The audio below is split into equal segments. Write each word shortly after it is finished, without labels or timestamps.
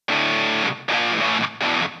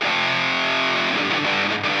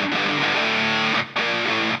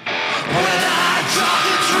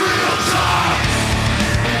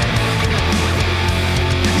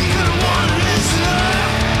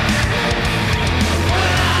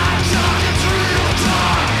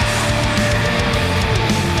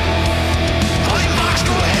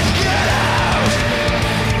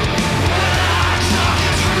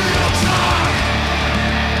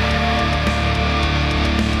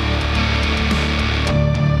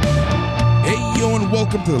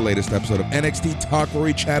welcome to the latest episode of NXT Talk, where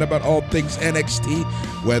we chat about all things NXT,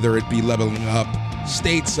 whether it be leveling up,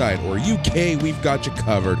 stateside, or UK, we've got you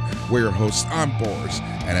covered. We're your hosts, I'm Boris,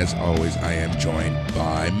 and as always, I am joined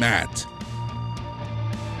by Matt.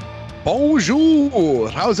 Bonjour!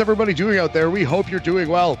 How's everybody doing out there? We hope you're doing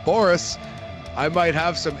well. Boris, I might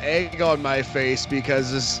have some egg on my face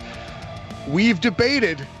because we've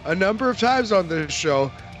debated a number of times on this show.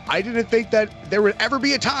 I didn't think that there would ever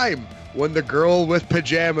be a time when the girl with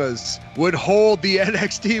pajamas would hold the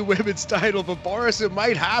NXT women's title, but Boris, it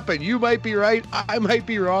might happen. You might be right. I might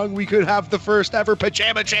be wrong. We could have the first ever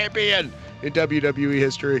pajama champion in WWE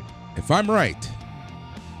history. If I'm right,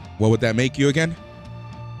 what would that make you again?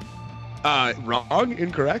 Wrong?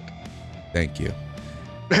 Incorrect? Thank you.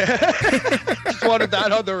 Just wanted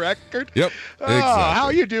that on the record. Yep. Exactly. How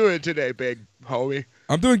you doing today, big homie?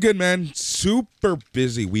 I'm doing good, man. Super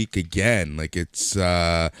busy week again. Like it's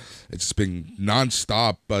been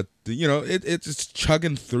nonstop, but you know it's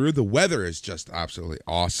chugging through. The weather is just absolutely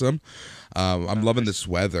awesome. I'm loving this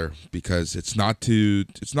weather because it's not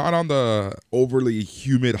on the overly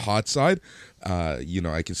humid hot side.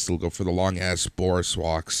 I can still go for the long ass Boris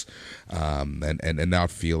walks, and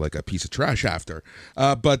not feel like a piece of trash after.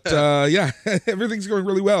 Yeah, everything's going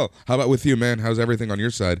really well. How about with you, man? How's everything on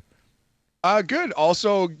your side? Good.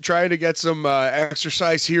 Also trying to get some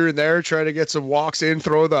exercise here and there, trying to get some walks in,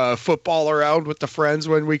 throw the football around with the friends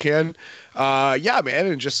when we can. Yeah, man,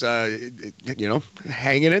 and just,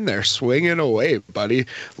 hanging in there, swinging away, buddy.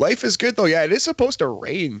 Life is good, though. Yeah, it is supposed to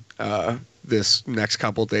rain this next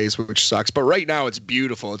couple days, which sucks. But right now it's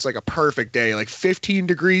beautiful. It's like a perfect day, like 15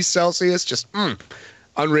 degrees Celsius, just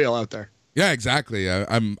unreal out there. Yeah, exactly.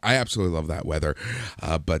 I absolutely love that weather.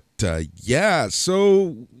 Yeah,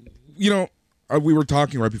 so... we were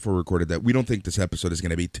talking right before we recorded that we don't think this episode is going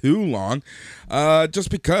to be too long, just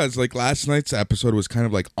because like last night's episode was kind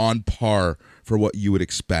of like on par for what you would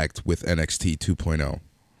expect with NXT 2.0.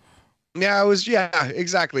 Yeah,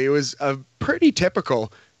 exactly. It was a pretty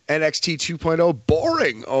typical NXT 2.0,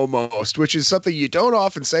 boring almost, which is something you don't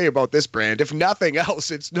often say about this brand. If nothing else,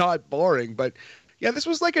 it's not boring, but yeah, this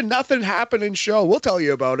was like a nothing happening show. We'll tell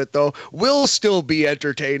you about it, though. We'll still be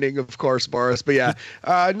entertaining, of course, Boris. But yeah,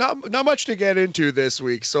 not much to get into this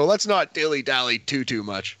week, so let's not dilly-dally too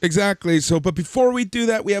much. Exactly. So, but before we do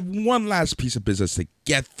that, we have one last piece of business to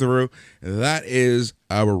get through. And that is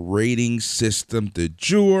our rating system du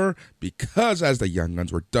jour, because as the Young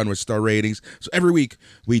Guns, we're done with star ratings. So every week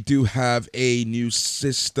we do have a new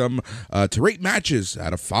system to rate matches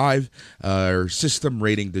out of 5. Our system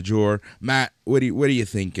rating du jour. Matt, what are you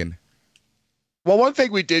thinking? Well, one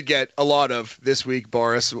thing we did get a lot of this week,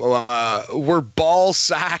 Boris, were ball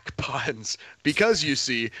sack puns, because you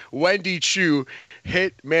see, Wendy Choo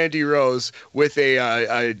hit Mandy Rose with a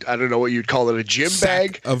I don't know what you'd call it, a gym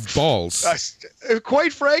bag of balls.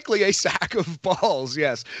 Quite frankly, a sack of balls.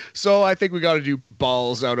 Yes. So I think we got to do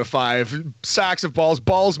balls out of 5. Sacks of balls,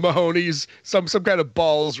 Mahoney's, some kind of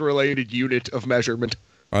balls related unit of measurement.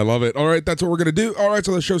 I love it. All right, that's what we're going to do. All right,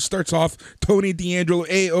 so the show starts off. Tony D'Angelo,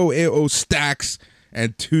 AO Stacks,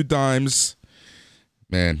 and 2 Dimes.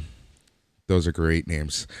 Man, those are great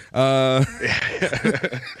names. They're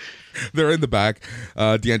in the back.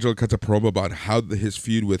 D'Angelo cuts a promo about how his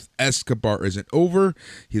feud with Escobar isn't over.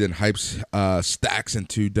 He then hypes Stacks and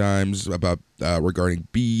 2 Dimes about regarding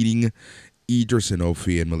beating Idris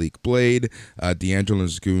Inoue and Malik Blade. D'Angelo and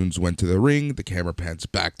his goons went to the ring. The camera pans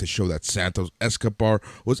back to show that Santos Escobar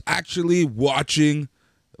was actually watching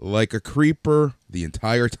like a creeper the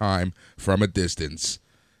entire time from a distance.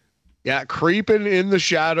 Yeah, creeping in the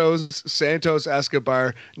shadows, Santos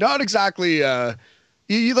Escobar. Not exactly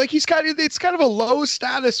it's kind of a low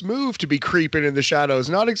status move to be creeping in the shadows.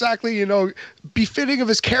 Not exactly, befitting of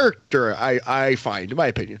his character, I find, in my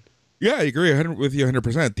opinion. Yeah, I agree with you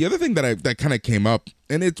 100%. The other thing that kind of came up,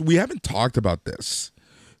 and we haven't talked about this.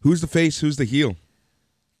 Who's the face? Who's the heel?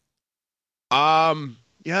 Yeah,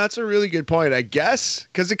 that's a really good point, I guess,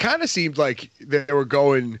 because it kind of seemed like they were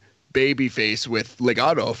going babyface with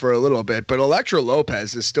Legado for a little bit, but Elektra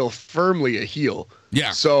Lopez is still firmly a heel. Yeah.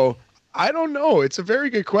 So I don't know. It's a very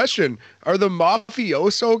good question. Are the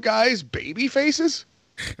mafioso guys baby faces?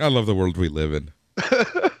 I love the world we live in.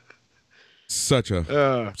 Such a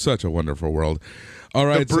wonderful world. All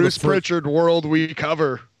right, the Bruce Pritchard world we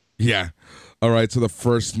cover. Yeah. All right, so the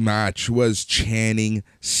first match was Channing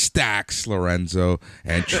Stacks Lorenzo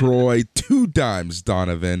and Troy 2 Dimes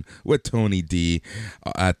Donovan with Tony D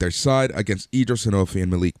at their side against Idris Inoue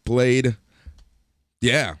and Malik Blade.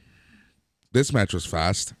 Yeah, this match was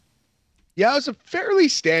fast. Yeah, it was a fairly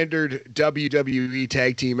standard WWE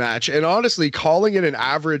tag team match. And honestly, calling it an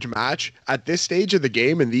average match at this stage of the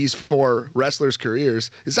game in these four wrestlers' careers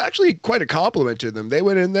is actually quite a compliment to them. They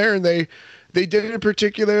went in there and they didn't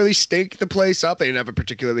particularly stink the place up. They didn't have a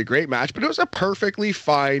particularly great match, but it was a perfectly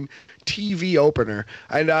fine TV opener.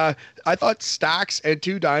 And I thought Stacks and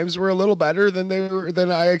Two Dimes were a little better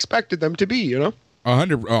than I expected them to be, you know?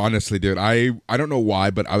 100, honestly, dude. I don't know why,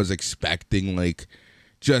 but I was expecting like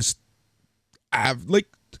just like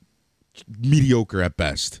mediocre at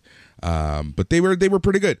best. But they were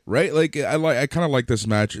pretty good, right? Like I kind of like this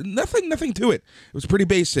match. Nothing to it. It was pretty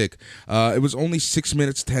basic. It was only 6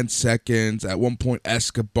 minutes 10 seconds. At one point,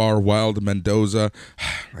 Escobar, Wild, Mendoza.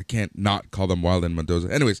 I can't not call them Wild and Mendoza.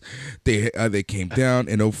 Anyways, they came down.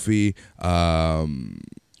 Inofi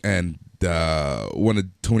and one of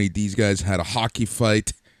Tony D's guys had a hockey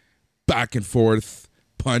fight, back and forth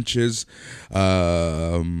punches.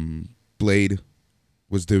 Blade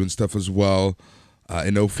was doing stuff as well.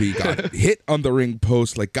 Inofi got hit on the ring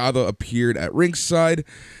post. Legado appeared at ringside.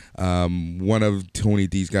 One of Tony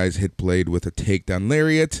D's guys hit Blade with a takedown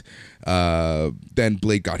lariat. Then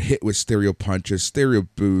Blade got hit with stereo punches, stereo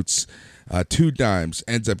boots. Two Dimes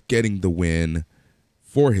ends up getting the win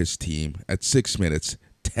for his team at 6 minutes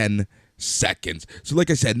 10 seconds. So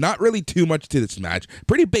like I said, not really too much to this match.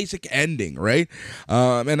 Pretty basic ending, right?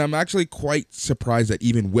 And I'm actually quite surprised that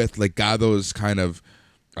even with Legado's kind of,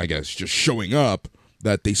 I guess, just showing up,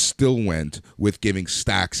 that they still went with giving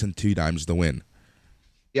Stacks and Two Dimes the win.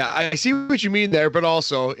 Yeah, I see what you mean there, but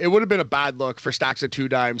also it would have been a bad look for Stacks and Two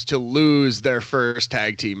Dimes to lose their first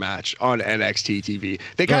tag team match on NXT TV.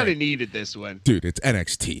 They kind of needed this win. Dude, it's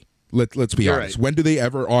NXT. Let's be honest. Right. When do they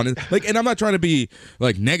ever on it? And I'm not trying to be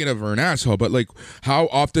negative or an asshole, but how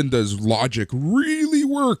often does logic really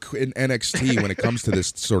work in NXT when it comes to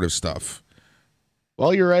this sort of stuff?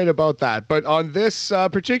 Well, you're right about that. But on this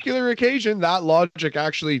particular occasion, that logic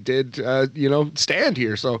actually did, stand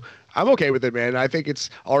here. So I'm okay with it, man. I think it's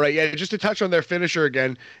all right. Yeah, just to touch on their finisher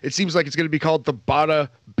again, it seems like it's going to be called the Bada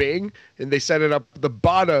Bing, and they set it up. The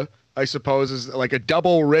Bada, I suppose, is like a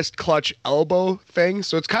double wrist clutch elbow thing.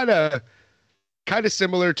 So it's kind of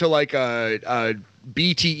similar to like a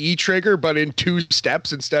BTE trigger, but in 2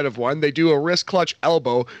 steps instead of 1. They do a wrist clutch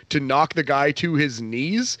elbow to knock the guy to his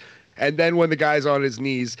knees. And then when the guy's on his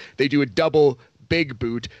knees, they do a double big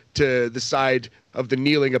boot to the side of the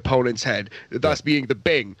kneeling opponent's head, thus being the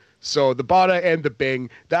Bing. So the Bada and the Bing,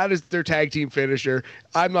 that is their tag team finisher.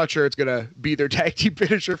 I'm not sure it's going to be their tag team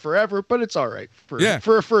finisher forever, but it's all right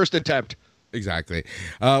for a first attempt. Exactly.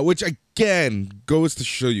 Which, again, goes to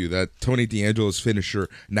show you that Tony D'Angelo's finisher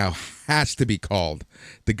now has to be called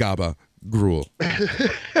the Gaba Gruel.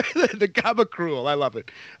 The Gaba Gruel. I love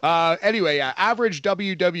it. Anyway, average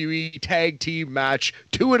WWE tag team match,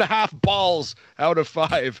 2.5 balls out of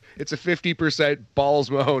 5. It's a 50%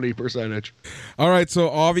 balls Mahoney percentage. All right,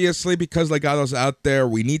 so obviously because Legado's out there,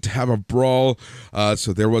 we need to have a brawl.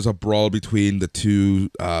 So there was a brawl between the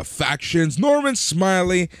two factions. Norman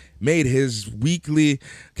Smiley made his weekly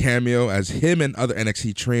cameo as him and other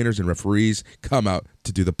NXT trainers and referees come out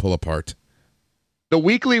to do the pull apart. The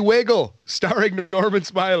Weekly Wiggle, starring Norman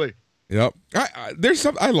Smiley. Yep.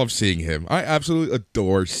 I love seeing him. I absolutely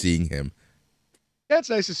adore seeing him. Yeah, it's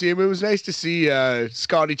nice to see him. It was nice to see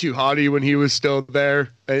Scotty 2 Hotty when he was still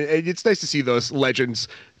there. And it's nice to see those legends,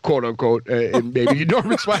 quote unquote, in maybe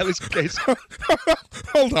Norman Smiley's case.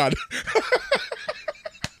 Hold on.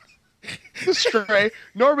 The stray.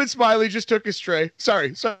 Norman Smiley just took a stray.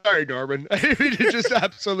 Sorry, Norman. I didn't mean to just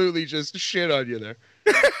absolutely just shit on you there.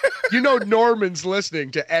 Norman's listening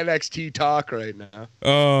to NXT talk right now.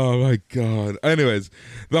 Oh my God. Anyways,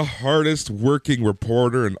 the hardest working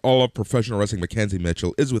reporter in all of professional wrestling, Mackenzie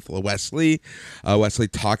Mitchell, is with Wesley. Wesley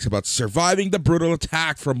talks about surviving the brutal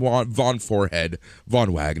attack from Von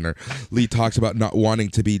Wagner. Lee talks about not wanting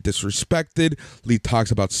to be disrespected. Lee talks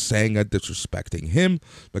about Sanga disrespecting him.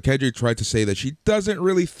 Mackenzie tried to say that she doesn't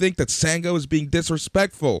really think that Sanga is being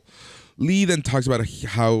disrespectful. Lee then talks about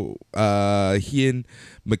how he and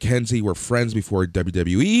Mackenzie were friends before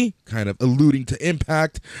WWE, kind of alluding to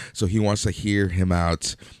Impact, so he wants to hear him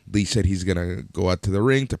out. Lee said he's going to go out to the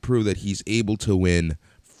ring to prove that he's able to win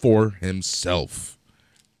for himself.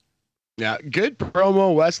 Yeah, good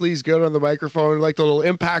promo. Wesley's good on the microphone. Like the little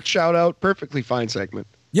Impact shout out. Perfectly fine segment.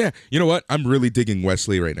 Yeah, you know what? I'm really digging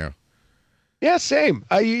Wesley right now. Yeah, same.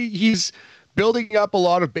 He's building up a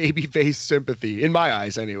lot of babyface sympathy, in my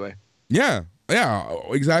eyes anyway. Yeah,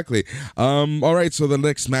 exactly. All right, so the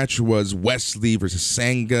next match was Wesley versus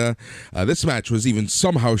Sanga. This match was even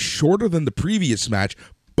somehow shorter than the previous match,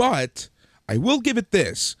 but I will give it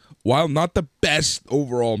this. While not the best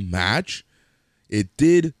overall match, it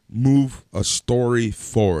did move a story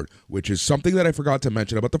forward, which is something that I forgot to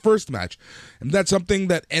mention about the first match. And that's something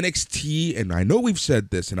that NXT, and I know we've said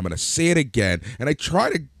this, and I'm going to say it again, and I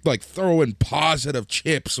try to throw in positive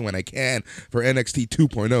chips when I can for NXT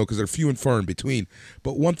 2.0 because they're few and far in between.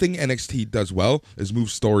 But one thing NXT does well is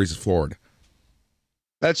move stories forward.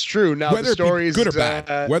 That's true. Now, whether the stories, it be good or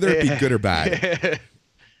bad. Whether it be good or bad.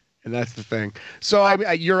 And that's the thing. So I mean,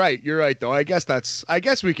 you're right. You're right, though. I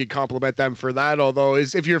guess we could compliment them for that. Although,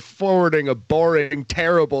 if you're forwarding a boring,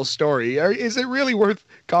 terrible story, is it really worth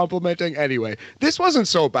complimenting anyway? This wasn't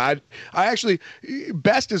so bad.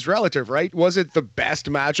 Best is relative, right? Was it the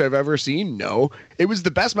best match I've ever seen? No. It was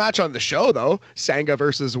the best match on the show, though. Sanga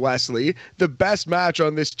versus Wesley, the best match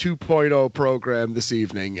on this 2.0 program this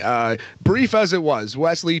evening. Brief as it was,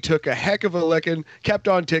 Wesley took a heck of a licking, kept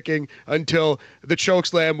on ticking until the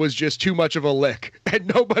chokeslam was just too much of a lick, and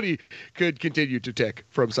nobody could continue to tick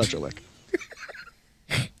from such a lick.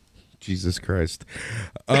 Jesus Christ.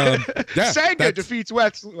 Sanga defeats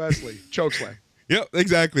Wesley. Chokeslam. Yep,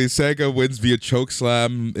 exactly. Sanga wins via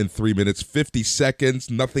chokeslam in 3 minutes, 50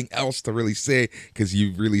 seconds. Nothing else to really say because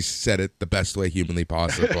you really said it the best way humanly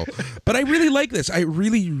possible. But I really like this. I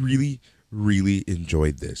really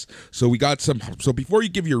enjoyed this. So we got so before you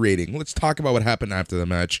give your rating, let's talk about what happened after the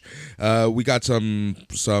match. We got some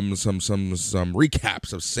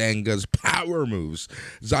recaps of Sanga's power moves.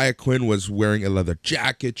 Xia Quinn was wearing a leather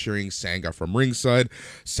jacket, cheering Sanga from ringside.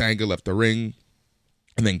 Sanga left the ring,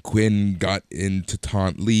 and then Quinn got in to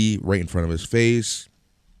taunt Lee right in front of his face.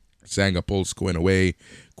 Sanga pulls Quinn away.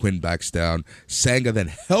 Quinn backs down. Sanga then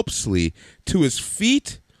helps Lee to his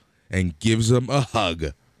feet and gives him a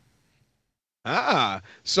hug.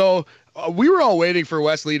 So we were all waiting for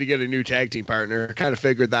Wesley to get a new tag team partner. Kind of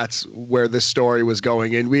figured that's where this story was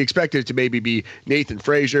going, and we expected it to maybe be Nathan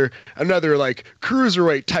Frazier, another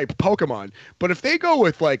cruiserweight type Pokemon. But if they go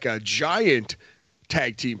with a giant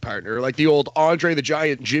tag team partner, like the old Andre the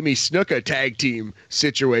Giant, Jimmy Snuka tag team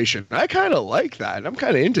situation, I kind of like that. I'm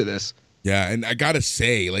kind of into this. Yeah, and I gotta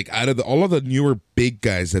say, out of all of the newer big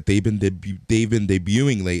guys that they've been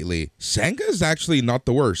debuting lately, Sanga is actually not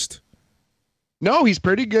the worst. No, he's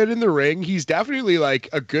pretty good in the ring. He's definitely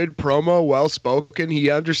a good promo, well-spoken. He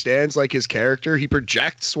understands his character. He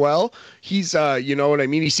projects well. He's, you know what I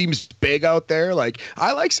mean? He seems big out there.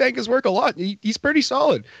 I like Sanga's work a lot. He's pretty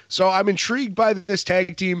solid. So I'm intrigued by this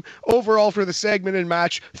tag team. Overall for the segment and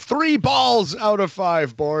match, 3 balls out of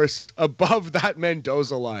 5, Boris, above that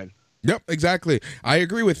Mendoza line. Yep, exactly. I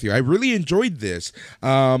agree with you. I really enjoyed this,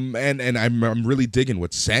 and I'm really digging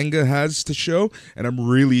what Sanga has to show, and I'm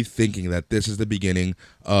really thinking that this is the beginning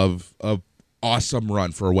of awesome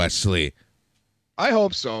run for Wesley. I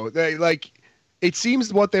hope so. It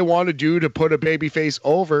seems what they want to do to put a babyface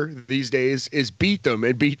over these days is beat them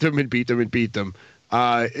and beat them and beat them and beat them.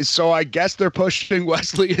 So I guess they're pushing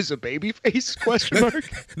Wesley as a babyface? Question mark.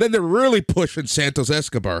 Then they're really pushing Santos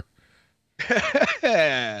Escobar.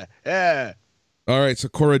 Yeah. All right, so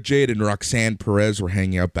Cora Jade and Roxanne Perez were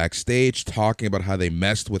hanging out backstage talking about how they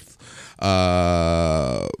messed with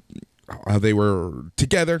how they were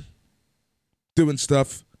together doing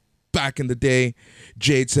stuff back in the day.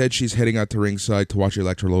 Jade said she's heading out to ringside to watch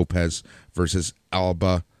Elektra Lopez versus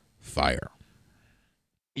Alba Fire.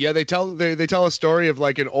 Yeah, they tell a story of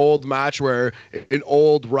an old match where an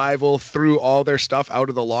old rival threw all their stuff out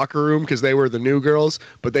of the locker room because they were the new girls,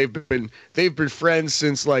 but they've been friends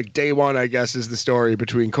since day one, I guess, is the story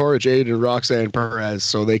between Cora Jade and Roxanne Perez.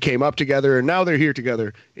 So they came up together and now they're here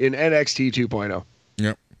together in NXT 2.0.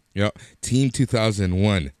 Yep. Team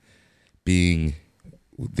 2001 being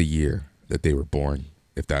the year that they were born,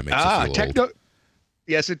 if that makes it feel old.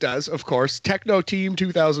 Yes, it does, of course. Techno Team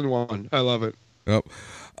 2001. I love it. Yep.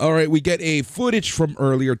 All right, we get a footage from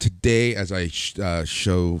earlier today as I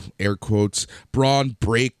show air quotes. Braun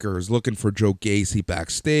Breaker is looking for Joe Gacy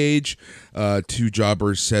backstage. 2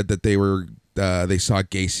 jobbers said that they saw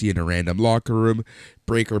Gacy in a random locker room.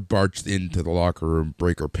 Breaker barged into the locker room.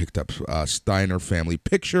 Breaker picked up a Steiner family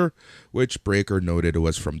picture, which Breaker noted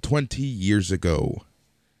was from 20 years ago.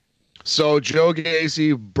 So Joe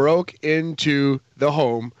Gacy broke into the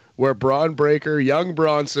home where Braun Breaker, young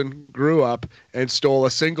Bronson, grew up and stole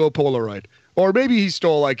a single Polaroid. Or maybe he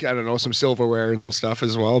stole, some silverware and stuff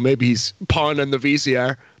as well. Maybe he's pawning the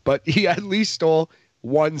VCR, but he at least stole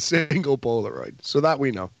one single Polaroid. So that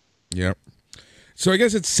we know. Yep. So I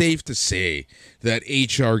guess it's safe to say that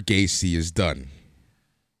H.R. Gacy is done.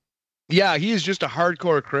 Yeah, he is just a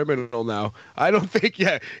hardcore criminal now. I don't think,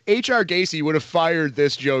 H.R. Gacy would have fired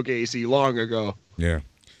this Joe Gacy long ago. Yeah.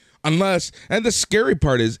 Unless, and the scary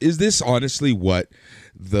part is this honestly what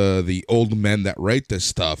the old men that write this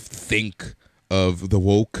stuff think of the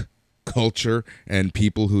woke culture and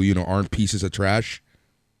people who, aren't pieces of trash?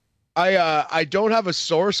 I don't have a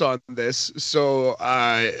source on this, so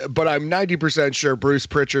but I'm 90% sure Bruce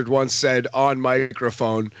Pritchard once said on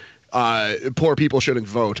microphone, poor people shouldn't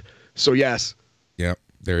vote. So yes. Yep,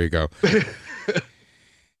 there you go.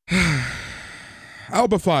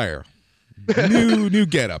 Alba Fire, new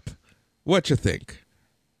getup. What you think?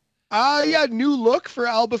 Yeah, new look for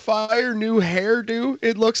Alba Fire, new hairdo.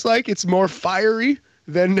 It looks like it's more fiery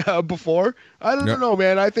than before. I don't know,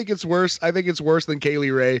 man. I think it's worse. I think it's worse than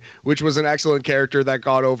Kaylee Ray, which was an excellent character that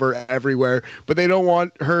got over everywhere. But they don't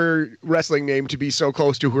want her wrestling name to be so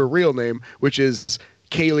close to her real name, which is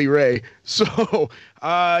Kaylee Ray. So,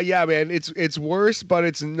 yeah, man, it's worse, but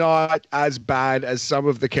it's not as bad as some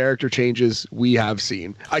of the character changes we have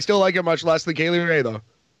seen. I still like it much less than Kaylee Ray, though.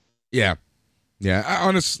 Yeah. Yeah,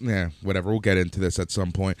 whatever. We'll get into this at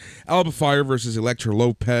some point. Alba Fire versus Elektra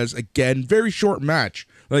Lopez. Again, very short match.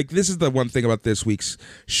 Like, this is the one thing about this week's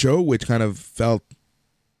show, which kind of felt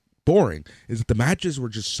boring, is that the matches were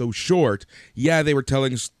just so short. Yeah, they were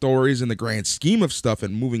telling stories in the grand scheme of stuff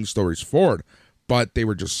and moving stories forward, but they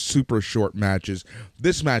were just super short matches.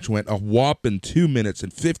 This match went a whopping 2 minutes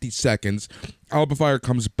and 50 seconds. Alba Fire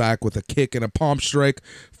comes back with a kick and a palm strike.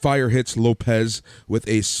 Fire hits Lopez with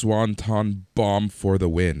a swanton bomb for the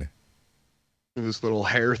win. This little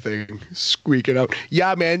hair thing squeaking out.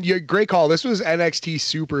 Yeah, man, great call. This was NXT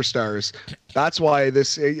Superstars. That's why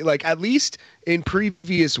this, like, at least in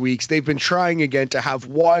previous weeks, they've been trying again to have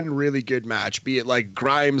one really good match, be it like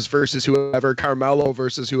Grimes versus whoever, Carmelo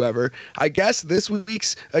versus whoever. I guess this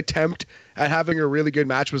week's attempt at having a really good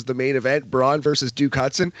match was the main event, Braun versus Duke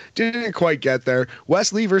Hudson. Didn't quite get there.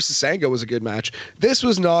 Wesley versus Sanga was a good match. This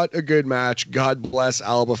was not a good match. God bless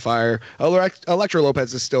Alba Fire. Elektra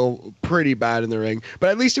Lopez is still pretty bad in the ring, but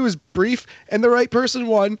at least it was brief and the right person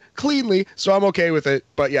won cleanly, so I'm okay with it.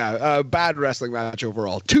 But yeah, bad wrestling match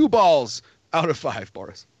overall. 2 balls out of 5,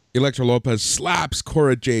 Boris. Elektra Lopez slaps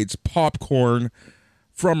Cora Jade's popcorn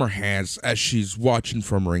from her hands as she's watching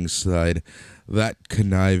from ringside. That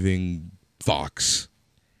conniving fox.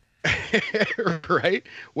 Right?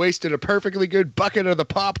 Wasted a perfectly good bucket of the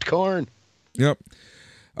popped corn. Yep.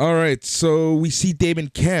 All right, so we see Damon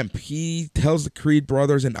Kemp. He tells the Creed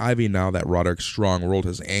brothers and Ivy now that Roderick Strong rolled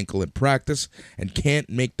his ankle in practice and can't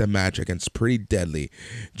make the match against Pretty Deadly.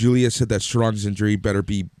 Julia said that Strong's injury better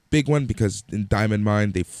be big one because in Diamond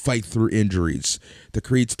Mine they fight through injuries. The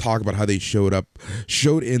Creeds talk about how they showed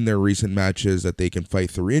in their recent matches that they can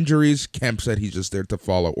fight through injuries. Kemp said he's just there to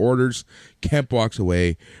follow orders. Kemp walks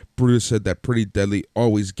away. Brutus said that Pretty Deadly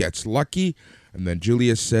always gets lucky. And then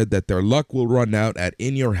Julia said that their luck will run out at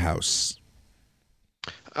In Your House.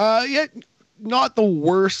 Yeah, not the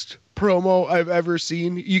worst promo I've ever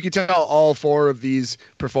seen. You could tell all 4 of these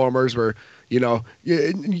performers were,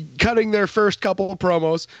 cutting their first couple of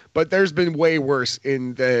promos, but there's been way worse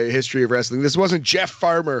in the history of wrestling. This wasn't Jeff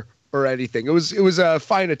Farmer or anything. It was a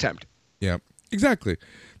fine attempt. Yeah, exactly.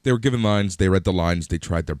 They were given lines. They read the lines. They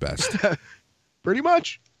tried their best. Pretty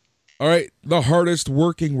much. All right, the hardest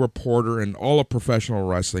working reporter in all of professional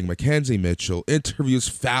wrestling, Mackenzie Mitchell, interviews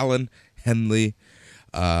Fallon Henley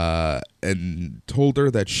and told her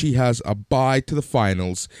that she has a bye to the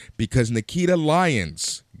finals because Nikita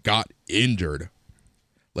Lyons got injured.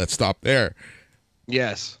 Let's stop there.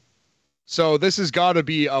 Yes. So this has got to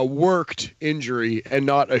be a worked injury and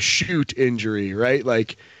not a shoot injury, right?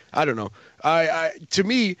 Like, I don't know. To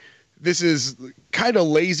me, this is kind of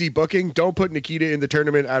lazy booking. Don't put Nikita in the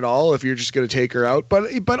tournament at all if you're just going to take her out.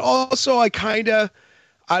 But also I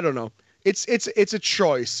don't know. It's a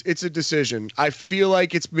choice. It's a decision. I feel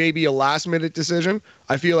like it's maybe a last minute decision.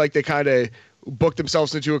 I feel like they kind of booked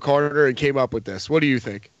themselves into a corner and came up with this. What do you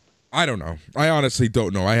think? I don't know. I honestly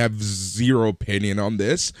don't know. I have zero opinion on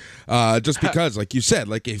this. Just because, like you said,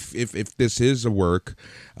 like if this is a work,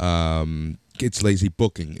 it's lazy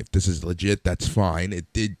booking. If this is legit, that's fine.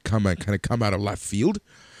 It did come out of left field.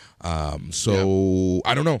 So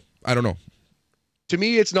yeah. I don't know. To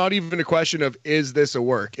me, it's not even a question of, is this a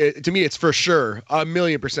work? To me, it's for sure,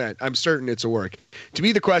 1,000,000%. I'm certain it's a work. To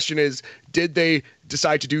me, the question is, did they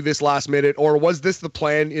decide to do this last minute, or was this the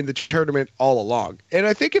plan in the tournament all along? And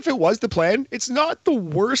I think if it was the plan, it's not the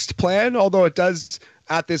worst plan, although it does,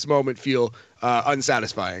 at this moment, feel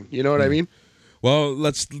unsatisfying. You know what I mean? Well,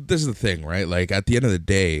 this is the thing, right? Like, at the end of the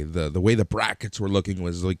day, the way the brackets were looking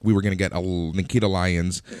was like we were going to get a Nikita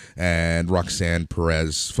Lyons and Roxanne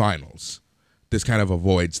Perez finals. This kind of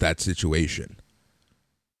avoids that situation.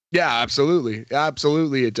 Yeah, absolutely.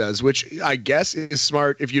 Absolutely it does, which I guess is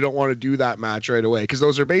smart if you don't want to do that match right away, because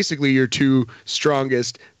those are basically your 2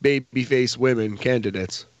 strongest babyface women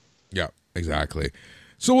candidates. Yeah, Exactly.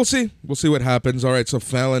 So we'll see. We'll see what happens. All right, so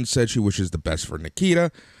Fallon said she wishes the best for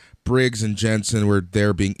Nikita. Briggs and Jensen were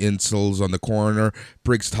there being insults on the corner.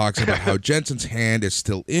 Briggs talks about how Jensen's hand is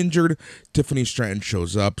still injured. Tiffany Stratton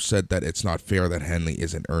shows up, said that it's not fair that Henley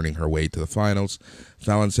isn't earning her way to the finals.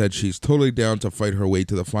 Fallon said she's totally down to fight her way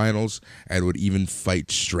to the finals and would even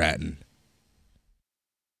fight Stratton.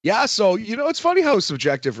 Yeah, so, it's funny how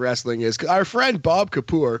subjective wrestling is. Our friend Bob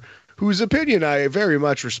Kapoor, whose opinion I very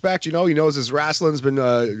much respect, he knows his wrestling's been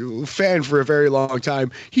a fan for a very long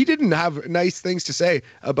time. He didn't have nice things to say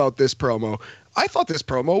about this promo. I thought this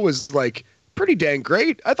promo was, pretty dang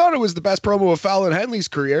great. I thought it was the best promo of Fallon Henley's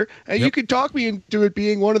career, and you could talk me into it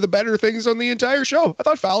being one of the better things on the entire show. I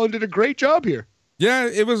thought Fallon did a great job here. Yeah,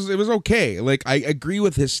 it was okay. I agree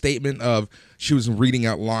with his statement of she was reading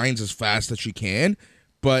out lines as fast as she can,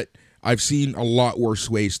 but I've seen a lot worse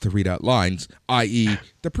ways to read out lines, i.e.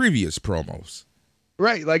 the previous promos.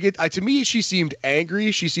 Right. To me, she seemed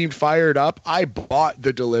angry. She seemed fired up. I bought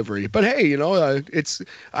the delivery. But hey,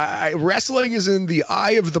 wrestling is in the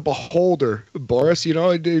eye of the beholder, Boris.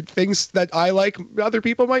 Things that I like, other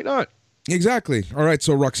people might not. Exactly. All right,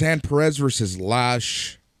 so Roxanne Perez versus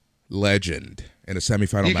Lash Legend in a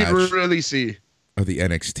semifinal match. You can really see. Of the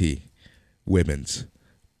NXT Women's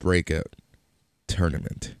Breakout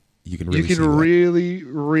Tournament. You can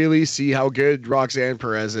really see how good Roxanne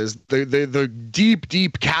Perez is. The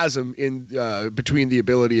deep chasm in between the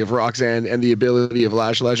ability of Roxanne and the ability of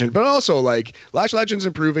Lash Legend. But also, Lash Legend's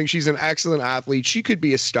improving. She's an excellent athlete. She could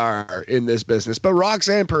be a star in this business. But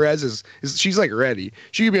Roxanne Perez is she's ready.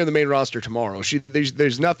 She could be on the main roster tomorrow.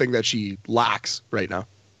 There's nothing that she lacks right now.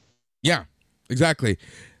 Yeah, exactly.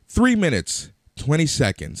 3 minutes, 20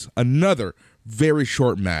 seconds. Another very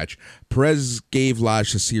short match. Perez gave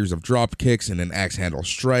Lash a series of drop kicks and an axe handle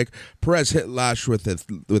strike. Perez hit Lash with a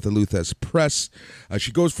Lou Thesz press.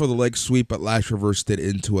 She goes for the leg sweep, but Lash reversed it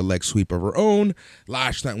into a leg sweep of her own.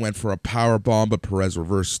 Lash then went for a power bomb, but Perez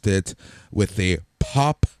reversed it with a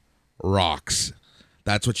pop rocks.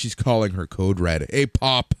 That's what she's calling her code red. A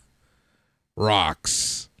pop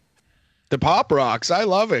rocks. The Pop Rocks. I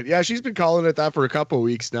love it. Yeah, she's been calling it that for a couple of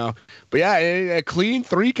weeks now. But yeah, a clean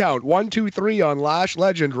 3 count. 1, 2, 3 on Lash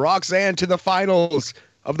Legend. Roxanne to the finals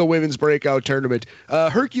of the Women's Breakout Tournament.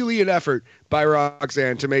 Herculean effort by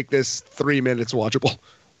Roxanne to make this 3 minutes watchable.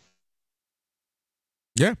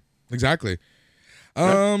 Yeah, exactly.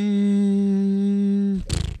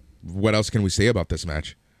 What else can we say about this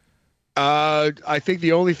match? I think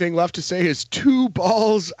the only thing left to say is 2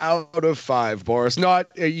 balls out of 5, Boris. Not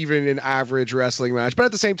even an average wrestling match, but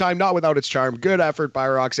at the same time, not without its charm. Good effort by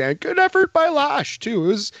Roxanne. Good effort by Lash, too.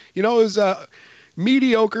 It was a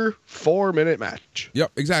mediocre 4-minute match.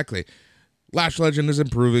 Yep, exactly. Lash Legend is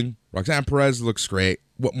improving. Roxanne Perez looks great.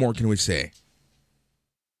 What more can we say?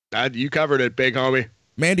 You covered it, big homie.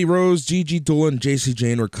 Mandy Rose, Gigi Dolan, and JC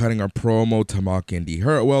Jane were cutting our promo to mock Indy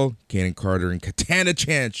Hartwell. Kaden Carter and Katana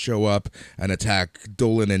Chance show up and attack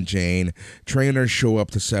Dolan and Jane. Trainers show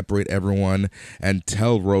up to separate everyone and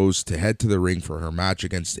tell Rose to head to the ring for her match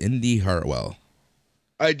against Indy Hartwell.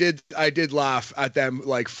 I did laugh at them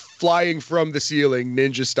flying from the ceiling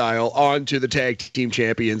ninja style onto the tag team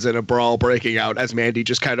champions and a brawl breaking out as Mandy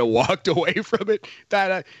just kind of walked away from it.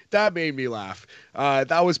 That made me laugh.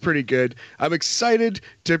 That was pretty good. I'm excited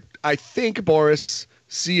to, I think, Boris,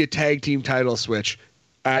 see a tag team title switch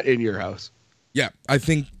In Your House. Yeah,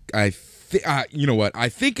 you know what? I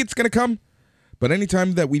think it's going to come, but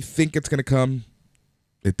anytime that we think it's going to come,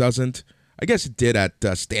 it doesn't. I guess it did at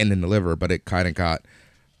Stand and Deliver, but it kind of got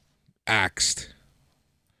axed.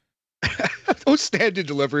 Those Stand and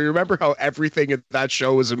Deliver, remember how everything at that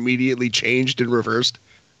show was immediately changed and reversed?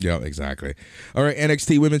 Yeah, exactly. All right,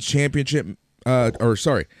 NXT Women's Championship,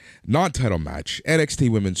 non-title match. NXT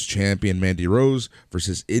Women's Champion Mandy Rose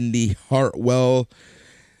versus Indy Hartwell.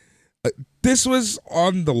 This was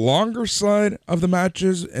on the longer side of the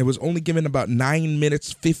matches. It was only given about 9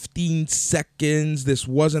 minutes, 15 seconds. This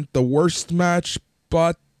wasn't the worst match,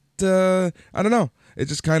 but I don't know. It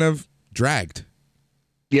just kind of dragged.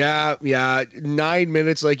 Yeah. 9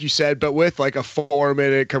 minutes, like you said, but with a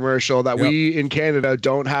 4-minute commercial that we in Canada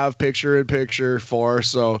don't have picture-in-picture for.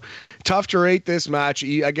 So tough to rate this match.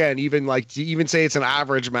 Again, even to even say it's an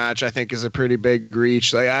average match, I think is a pretty big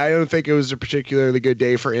reach. I don't think it was a particularly good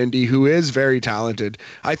day for Indy, who is very talented.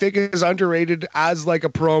 I think is underrated as a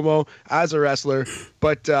promo, as a wrestler,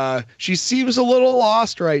 but she seems a little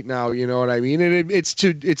lost right now. You know what I mean? And it's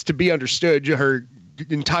to be understood. Her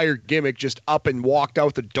entire gimmick just up and walked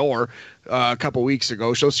out the door a couple weeks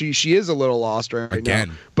ago, so she is a little lost right now.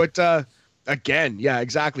 But Again, yeah,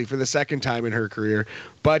 exactly, for the second time in her career.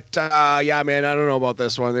 But yeah, man, I don't know about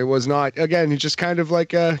this one. It was not, again, it's just kind of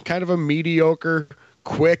a mediocre,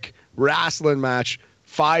 quick wrestling match.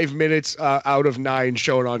 5 minutes out of 9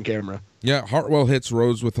 shown on camera. Yeah, Hartwell hits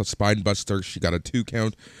Rose with a spine buster. She got a 2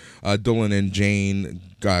 count. Dolan and Jane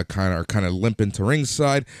are kind of limping to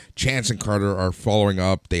ringside. Chance and Carter are following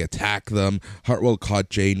up. They attack them. Hartwell caught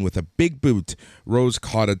Jane with a big boot. Rose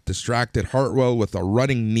caught a distracted Hartwell with a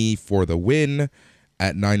running knee for the win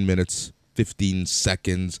at 9 minutes 15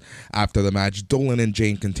 seconds. After the match, Dolan and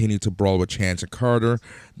Jane continue to brawl with Chance and Carter.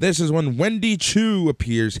 This is when Wendy Choo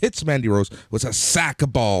appears, hits Mandy Rose with a sack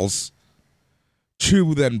of balls.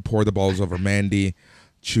 Choo then poured the balls over Mandy.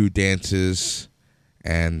 Choo dances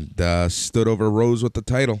and stood over Rose with the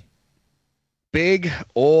title. Big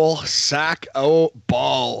ol' sack o'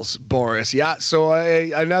 balls, Boris. Yeah, so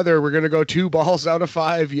we're going to go 2 balls out of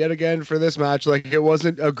 5 yet again for this match. Like, it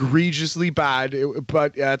wasn't egregiously bad,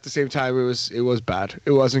 but at the same time, it was bad.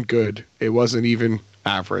 It wasn't good. It wasn't even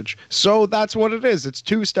average. So that's what it is. It's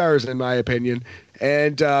 2 stars in my opinion.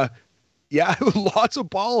 And yeah, lots of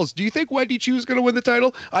balls. Do you think Wendy Choo is going to win the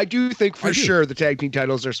title? I do think for sure the tag team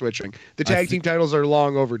titles are switching. The tag team titles are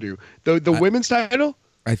long overdue. The women's title?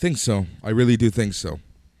 I think so. I really do think so.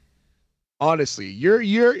 Honestly,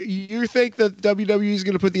 you think that WWE is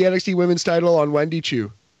going to put the NXT women's title on Wendy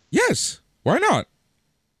Choo? Yes. Why not?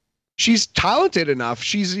 She's talented enough.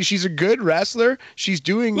 She's a good wrestler. She's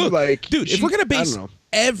doing dude. If we're going to base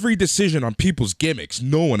every decision on people's gimmicks,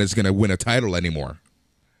 no one is going to win a title anymore.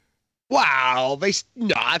 Wow, that's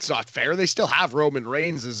not fair. They still have Roman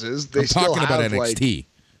Reigns. I'm talking about NXT.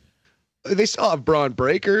 They still have Braun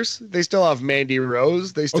Breakers. They still have Mandy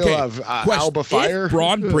Rose. They still have Alba Fire. If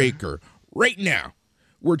Braun Breaker, right now,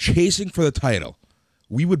 we're chasing for the title,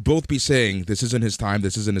 we would both be saying this isn't his time,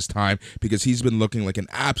 because he's been looking like an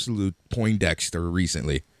absolute Poindexter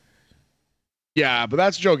recently. Yeah, but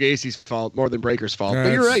that's Joe Gacy's fault more than Breaker's fault.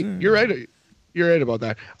 But you're right. You're right about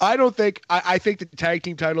that. I think the tag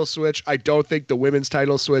team title switch. I don't think the women's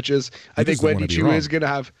title switches. I think Wendy Choo is going to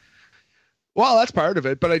have. Well, that's part of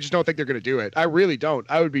it, but I just don't think they're going to do it. I really don't.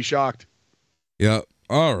 I would be shocked. Yeah.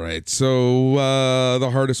 All right. So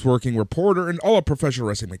the hardest working reporter in all of professional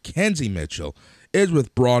wrestling, Mackenzie Mitchell, is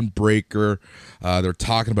with Braun Breaker. They're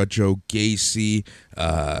talking about Joe Gacy.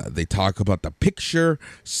 They talk about the picture.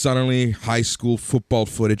 Suddenly, high school football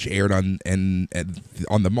footage aired on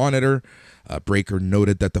the monitor. Breaker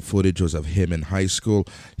noted that the footage was of him in high school.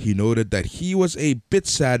 He noted that he was a bit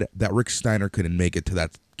sad that Rick Steiner couldn't make it to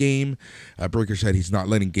that game. Breaker said he's not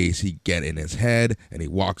letting Gacy get in his head, and he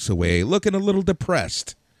walks away looking a little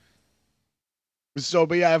depressed. So,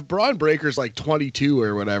 but yeah, if Braun Breaker's like 22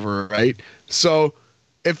 or whatever, right? So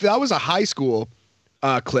if that was a high school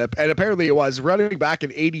clip, and apparently it was, running back an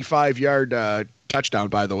 85-yard touchdown,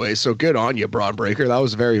 by the way. So good on you, Braun Breaker. That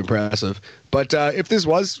was very impressive. But if this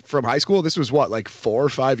was from high school, this was what, like 4 or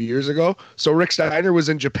 5 years ago? So Rick Steiner was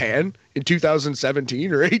in Japan in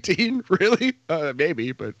 2017 or 18? Really?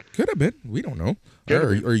 Maybe, but could have been. We don't know.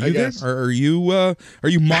 Are you there? Are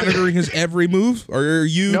you monitoring his every move? Or are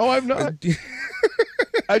you? No, I'm not.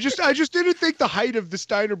 I just didn't think the height of the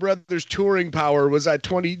Steiner brothers touring power was at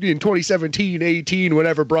 2017, 18,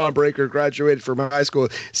 whenever Braun Breaker graduated from high school.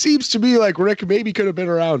 Seems to me like Rick maybe could have been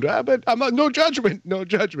around, but I'm not, no judgment.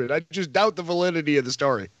 I just doubt the validity of the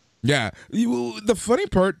story. Yeah, the funny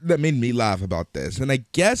part that made me laugh about this, and I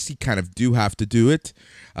guess you kind of do have to do it,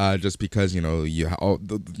 just because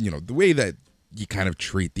the way that you kind of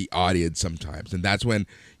treat the audience sometimes, and that's when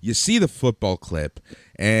you see the football clip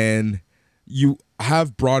and you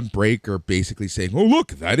have Braun Breaker basically saying, "Oh, look,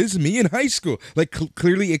 that is me in high school," like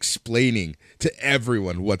clearly explaining to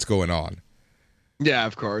everyone what's going on. Yeah,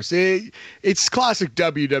 of course. It's classic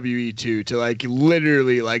WWE too, to like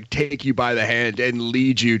literally like take you by the hand and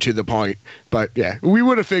lead you to the point. But yeah, we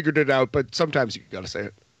would have figured it out, but sometimes you got to say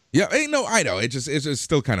it. Yeah, no, I know. It's just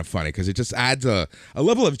still kind of funny because it just adds a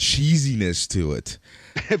level of cheesiness to it.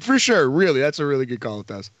 For sure, really. That's a really good call, it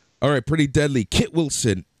does. All right, Pretty Deadly. Kit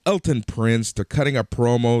Wilson, Elton Prince, they're cutting a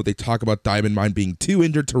promo. They talk about Diamond Mine being too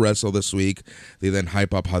injured to wrestle this week. They then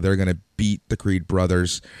hype up how they're going to beat the Creed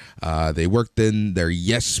brothers. They worked in their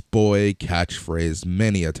yes boy catchphrase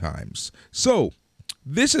many a times. So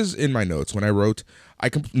this is in my notes when I wrote,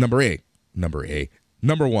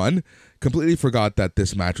 number one, completely forgot that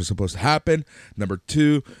this match was supposed to happen. Number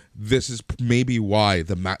two, this is maybe why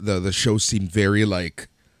the show seemed very like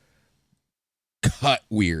cut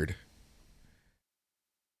weird.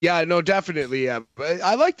 Yeah, no, definitely. Yeah, but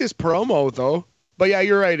I like this promo though. But yeah,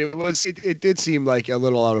 you're right. It did seem like a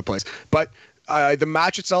little out of place. But The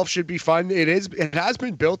match itself should be fun. It has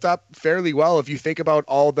been built up fairly well. If you think about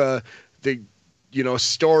all the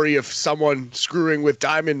story of someone screwing with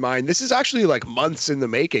Diamond Mine, this is actually like months in the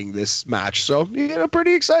making, this match. So,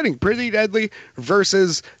 pretty exciting, pretty deadly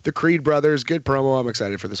versus the Creed brothers. Good promo. I'm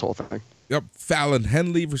excited for this whole thing. Yep, Fallon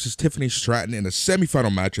Henley versus Tiffany Stratton in a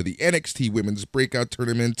semifinal match of the NXT Women's Breakout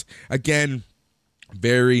Tournament. Again,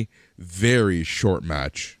 very, very short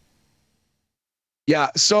match.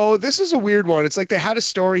 Yeah, so this is a weird one. It's like they had a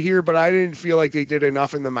story here, but I didn't feel like they did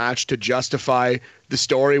enough in the match to justify the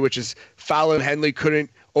story, which is Fallon Henley couldn't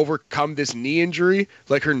overcome this knee injury.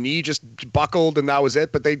 Like her knee just buckled and that was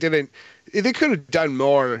it, but they didn't. They could have done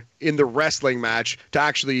more in the wrestling match to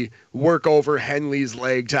actually work over Henley's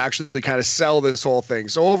leg to actually kind of sell this whole thing.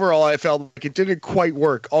 So overall, I felt like it didn't quite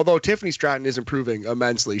work, although Tiffany Stratton is improving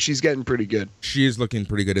immensely. She's getting pretty good. She is looking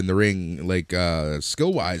pretty good in the ring, like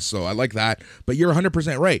skill-wise, so I like that. But you're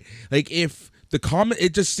 100% right. Like, if the comment,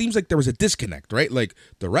 it just seems like there was a disconnect, right? Like,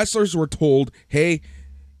 the wrestlers were told, hey,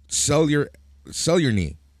 sell your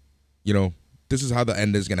knee. This is how the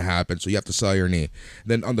end is going to happen, so you have to sell your knee.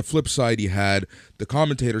 Then on the flip side, you had the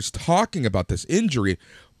commentators talking about this injury,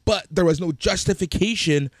 but there was no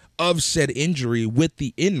justification of said injury with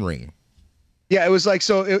the in-ring. Yeah, it was like,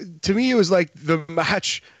 to me, it was like the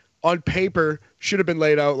match on paper should have been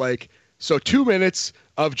laid out like, so 2 minutes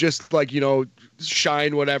of just like,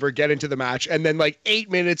 shine, whatever, get into the match, and then like 8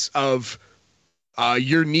 minutes of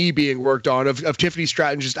your knee being worked on, of Tiffany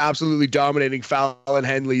Stratton just absolutely dominating Fallon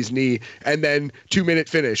Henley's knee, and then 2-minute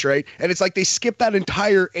finish, right? And it's like they skipped that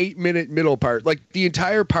entire 8-minute middle part. Like the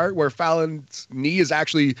entire part where Fallon's knee is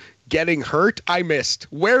actually getting hurt, I missed.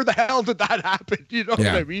 Where the hell did that happen? You know what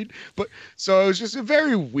I mean? But so it was just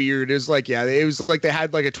very weird. It was like, it was like they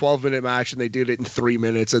had like a 12-minute match and they did it in 3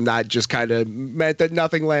 minutes, and that just kind of meant that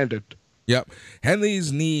nothing landed. Yep.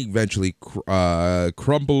 Henley's knee eventually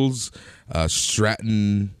crumbles.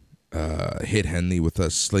 Stratton hit Henley with a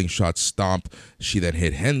slingshot stomp. She then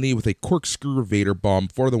hit Henley with a corkscrew Vader bomb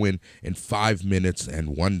for the win in 5 minutes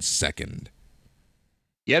and 1 second.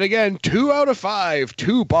 Yet again, 2 out of 5,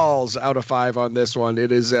 2 balls out of 5 on this one.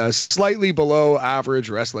 It is a slightly below average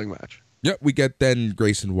wrestling match. Yep, we get then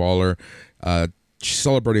Grayson Waller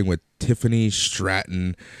celebrating with Tiffany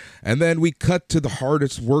Stratton. And then we cut to the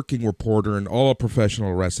hardest working reporter in all of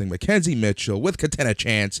professional wrestling, Mackenzie Mitchell, with Katana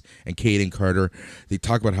Chance and Kaden Carter. They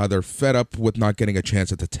talk about how they're fed up with not getting a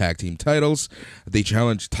chance at the tag team titles. They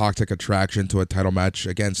challenge Toxic Attraction to a title match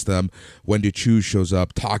against them. Wendy Chu shows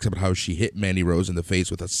up, talks about how she hit Mandy Rose in the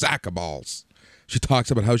face with a sack of balls. She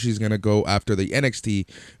talks about how she's going to go after the NXT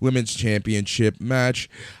Women's Championship match.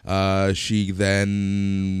 Mackenzie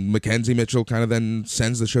Mitchell kind of then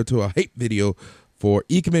sends the show to a hate video for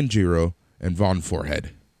Ikemen Jiro and Von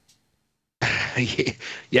Forehead.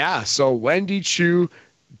 Yeah, so Wendy Chu,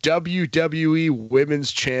 WWE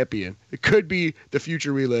Women's Champion. It could be the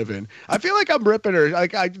future we live in. I feel like I'm ripping her.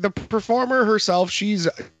 The performer herself, she's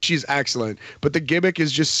excellent, but the gimmick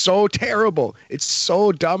is just so terrible. It's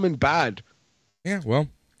so dumb and bad. Yeah, well,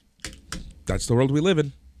 that's the world we live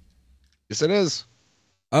in. Yes, it is.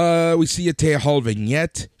 We see a Taya Hall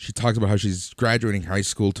vignette. She talks about how she's graduating high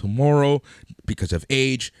school tomorrow because of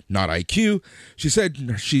age, not IQ. She said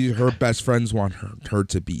her best friends want her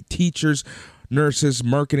to be teachers, nurses,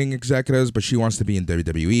 marketing executives, but she wants to be in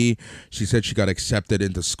WWE. She said she got accepted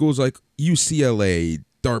into schools like UCLA,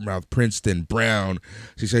 Dartmouth, Princeton, Brown.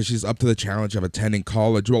 She says she's up to the challenge of attending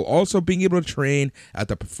college while also being able to train at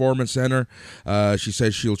the Performance Center. She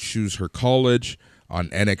says she'll choose her college on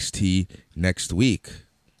NXT next week.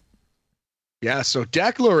 Yeah, so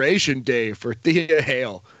Declaration Day for Thea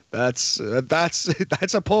Hale. That's a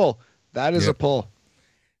pull. That is a pull.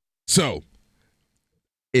 So,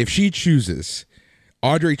 if she chooses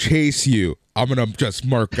Andre Chase U, I'm gonna just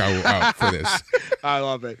mark out for this. I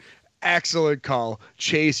love it. Excellent call.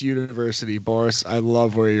 Chase University, Boris. I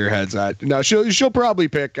love where your head's at. Now she'll probably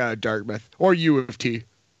pick Dartmouth or U of T.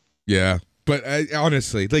 Yeah, but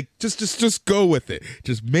honestly, like just go with it.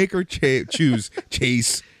 Just make her choose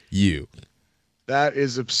Chase U. That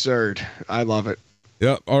is absurd. I love it.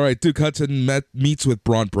 Yep. All right. Duke Hudson meets with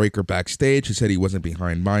Braun Breaker backstage. He said he wasn't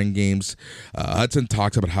behind mind games. Hudson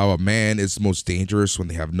talks about how a man is most dangerous when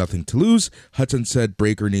they have nothing to lose. Hudson said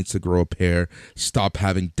Breaker needs to grow a pair, stop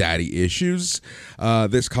having daddy issues.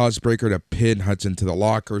 This caused Breaker to pin Hudson to the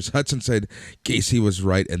lockers. Hudson said Gacy was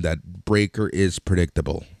right and that Breaker is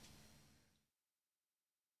predictable.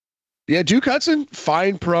 Yeah, Duke Hudson,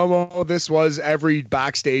 fine promo. This was every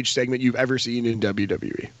backstage segment you've ever seen in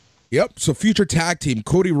WWE. Yep, so future tag team,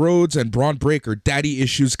 Cody Rhodes and Braun Breaker, daddy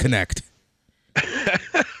issues connect.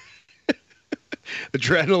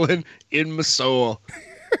 Adrenaline in my soul.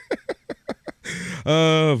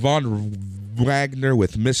 Von Wagner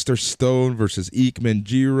with Mr. Stone versus Ekman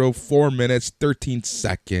Jiro, 4 minutes, 13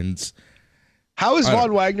 seconds. How is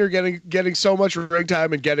Von Wagner getting so much ring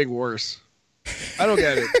time and getting worse? I don't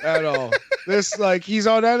get it at all. This, like, he's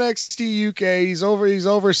on NXT UK, he's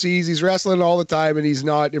overseas, he's wrestling all the time, and he's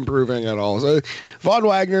not improving at all. So Von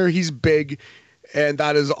Wagner, he's big, and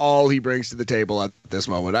that is all he brings to the table at this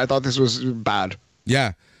moment. I thought this was bad.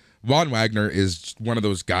 Yeah. Von Wagner is one of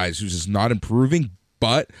those guys who's just not improving,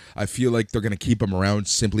 but I feel like they're going to keep him around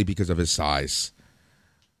simply because of his size.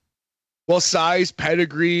 Well, size,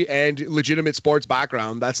 pedigree, and legitimate sports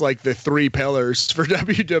background. That's like the three pillars for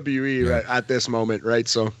WWE right at this moment, right?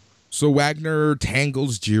 So Wagner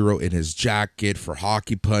tangles Jiro in his jacket for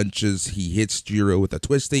hockey punches. He hits Jiro with a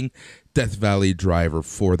twisting Death Valley driver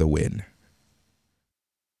for the win.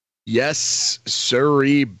 Yes,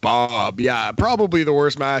 sirree, Bob. Yeah, probably the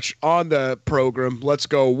worst match on the program. Let's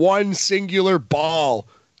go. One singular ball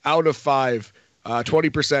out of 5.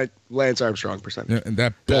 20% Lance Armstrong percentage. Yeah, and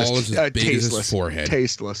that ball is as big as his forehead.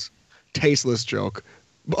 Tasteless joke.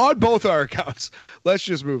 On both our accounts. Let's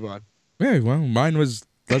just move on. Yeah, well, mine was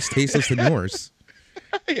less tasteless than yours.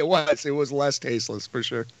 It was less tasteless for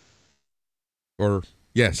sure. Or,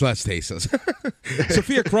 yes, less tasteless.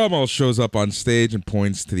 Sophia Cromwell shows up on stage and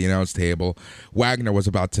points to the announce table. Wagner was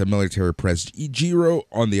about to military press Jiro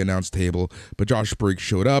on the announce table, but Josh Briggs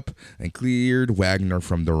showed up and cleared Wagner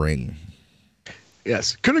from the ring.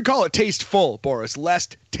 Yes. Couldn't call it tasteful, Boris. Less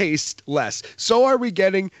taste less. So are we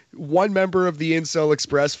getting one member of the Incel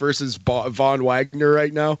Express versus Von Wagner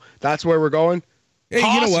right now? That's where we're going? Hey,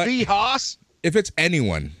 Haas you know what? v. Haas? If it's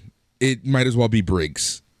anyone, it might as well be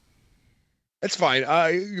Briggs. That's fine.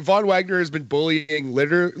 Von Wagner has been bullying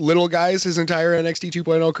little guys his entire NXT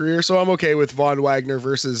 2.0 career, so I'm okay with Von Wagner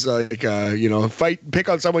versus pick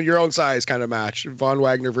on someone your own size kind of match. Von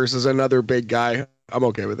Wagner versus another big guy. I'm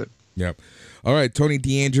okay with it. Yep. All right, Tony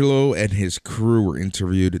D'Angelo and his crew were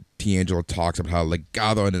interviewed. D'Angelo talks about how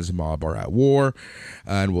Legado and his mob are at war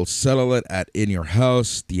and will settle it at In Your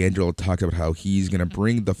House. D'Angelo talks about how he's going to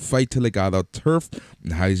bring the fight to Legado turf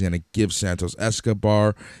and how he's going to give Santos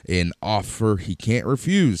Escobar an offer he can't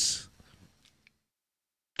refuse.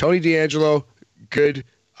 Tony D'Angelo, good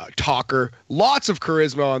talker. Lots of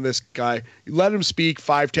charisma on this guy. Let him speak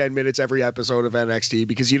 5-10 minutes every episode of NXT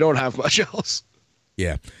because you don't have much else.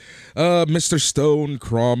 Yeah. Mr. Stone,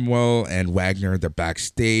 Cromwell, and Wagner, they're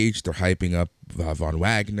backstage. They're hyping up Von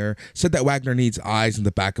Wagner. Said that Wagner needs eyes in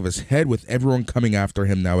the back of his head with everyone coming after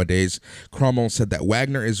him nowadays. Cromwell said that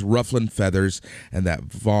Wagner is ruffling feathers and that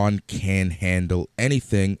Von can handle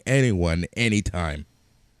anything, anyone, anytime.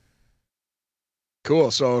 Cool.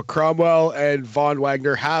 So Cromwell and Von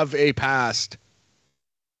Wagner have a past.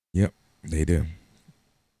 Yep, they do.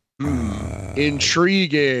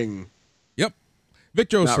 Intriguing. Vic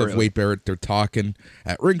Joseph, really. Wade Barrett, they're talking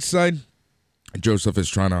at ringside. Joseph is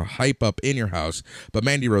trying to hype up In Your House, but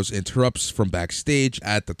Mandy Rose interrupts from backstage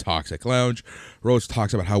at the Toxic Lounge. Rose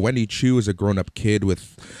talks about how Wendy Chu is a grown-up kid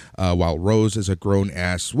while Rose is a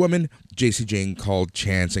grown-ass woman. JC Jane called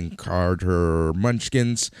Chance and Carter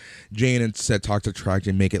munchkins. Jane instead talked to Track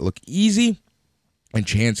and make it look easy, and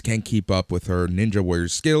Chance can't keep up with her Ninja Warrior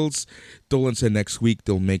skills. Dolan said next week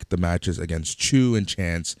they'll make the matches against Chu and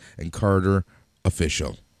Chance and Carter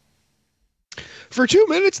official. For 2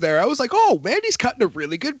 minutes there, I was like, oh, Mandy's cutting a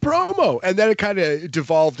really good promo. And then it kind of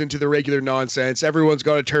devolved into the regular nonsense. Everyone's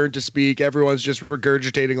got a turn to speak. Everyone's just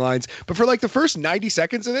regurgitating lines. But for the first 90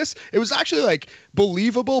 seconds of this, it was actually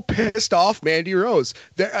believable, pissed off Mandy Rose.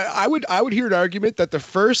 I would hear an argument that the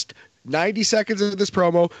first 90 seconds of this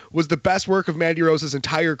promo was the best work of Mandy Rose's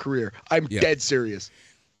entire career. I'm dead serious.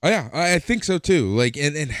 Oh, yeah, I think so too.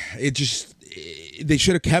 And it just... They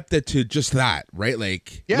should have kept it to just that, right?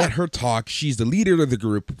 Let her talk. She's the leader of the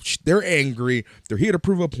group. They're angry. They're here to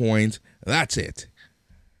prove a point. That's it.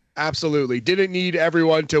 Absolutely. Didn't need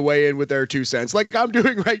everyone to weigh in with their 2 cents like I'm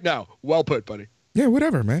doing right now. Well put, buddy. Yeah,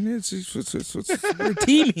 whatever, man. It's we're a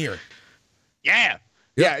team here. Yeah.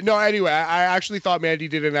 Yeah, no, anyway, I actually thought Mandy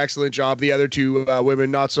did an excellent job. The other 2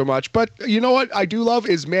 women, not so much. But you know what I do love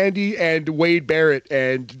is Mandy and Wade Barrett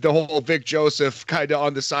and the whole Vic Joseph kind of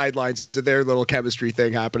on the sidelines to their little chemistry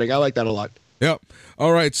thing happening. I like that a lot. Yep.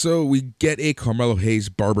 All right, so we get a Carmelo Hayes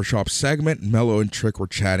barbershop segment. Mello and Trick were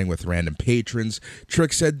chatting with random patrons.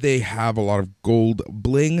 Trick said they have a lot of gold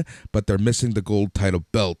bling, but they're missing the gold title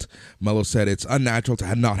belt. Mello said it's unnatural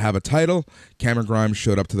to not have a title. Cameron Grimes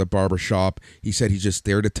showed up to the barbershop. He said he's just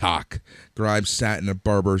there to talk. Grimes sat in a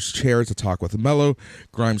barber's chair to talk with Mello.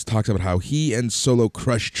 Grimes talks about how he and Solo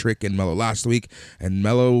crushed Trick and Mello last week, and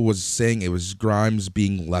Mello was saying it was Grimes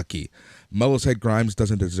being lucky. Mello said Grimes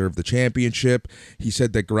doesn't deserve the championship. He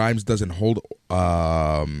said that Grimes doesn't hold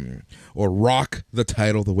or rock the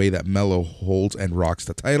title the way that Mello holds and rocks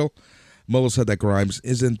the title. Mello said that Grimes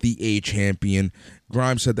isn't the A champion.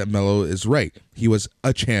 Grimes said that Mello is right. He was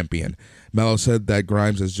a champion. Mello said that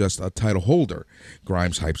Grimes is just a title holder.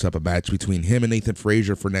 Grimes hypes up a match between him and Nathan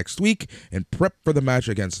Frazier for next week and prep for the match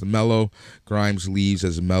against Mello. Grimes leaves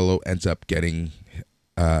as Mello ends up getting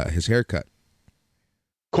his haircut.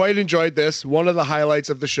 Quite enjoyed this. One of the highlights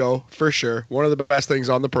of the show, for sure. One of the best things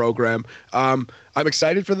on the program. I'm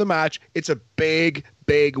excited for the match. It's a big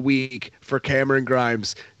week for Cameron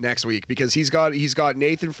Grimes next week because he's got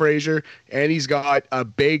Nathan Frazier and he's got a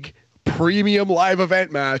big premium live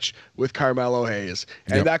event match with Carmelo Hayes.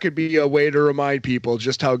 And that could be a way to remind people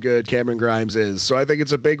just how good Cameron Grimes is. So I think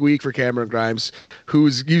it's a big week for Cameron Grimes,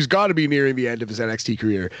 he's got to be nearing the end of his NXT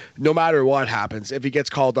career. No matter what happens, if he gets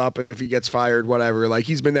called up, if he gets fired, whatever, like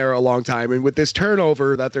he's been there a long time. And with this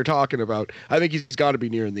turnover that they're talking about, I think he's got to be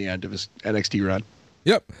nearing the end of his NXT run.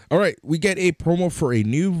 Yep. All right. We get a promo for a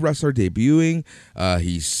new wrestler debuting.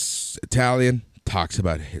 He's Italian. Talks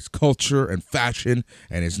about his culture and fashion,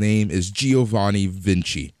 and his name is Giovanni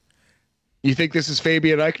Vinci. You think this is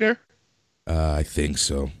Fabian Eichner? I think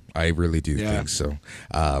so. I really do think so.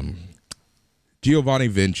 Giovanni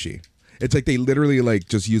Vinci. It's like they literally like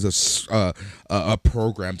just use a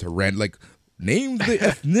program to name the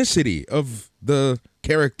ethnicity of the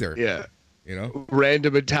character. Yeah. You know?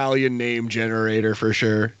 Random Italian name generator for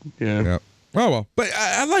sure. Yeah. Oh, well, but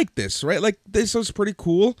I like this, right? Like, this was pretty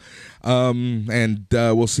cool. And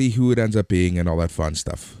we'll see who it ends up being and all that fun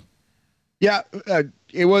stuff. Yeah,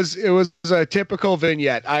 it was a typical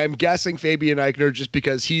vignette. I am guessing Fabian Eichner just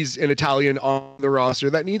because he's an Italian on the roster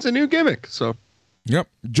that needs a new gimmick. So, yep.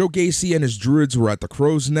 Joe Gacy and his Druids were at the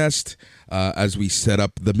Crow's Nest as we set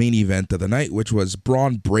up the main event of the night, which was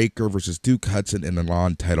Braun Breaker versus Duke Hudson in a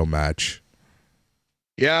non-title match.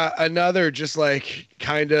 Yeah, another just like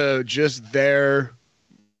kind of just their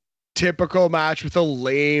typical match with a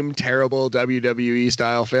lame, terrible WWE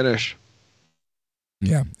style finish.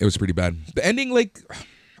 Yeah, it was pretty bad. The ending, like,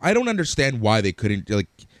 I don't understand why they couldn't, like,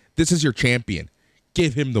 this is your champion.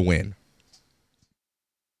 Give him the win.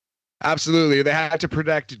 Absolutely. They had to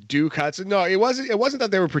protect Duke Hudson. No, it wasn't that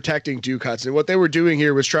they were protecting Duke Hudson. What they were doing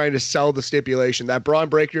here was trying to sell the stipulation that Braun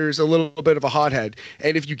Breaker is a little bit of a hothead.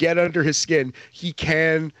 And if you get under his skin, he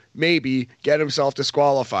can maybe get himself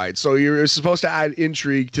disqualified. So you're supposed to add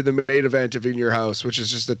intrigue to the main event of In Your House, which is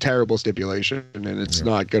just a terrible stipulation, and it's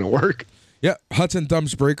not going to work. Yeah, Hudson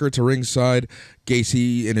dumps Breaker to ringside.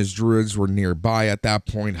 Gacy and his Druids were nearby at that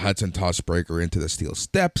point. Hudson tossed Breaker into the steel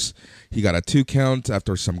steps. He got a 2 count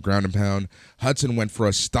after some ground and pound. Hudson went for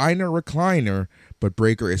a Steiner recliner, but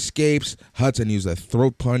Breaker escapes. Hudson used a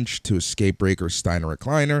throat punch to escape Breaker's Steiner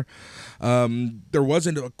recliner. There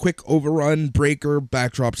wasn't a quick overrun. Breaker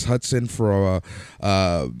backdrops Hudson for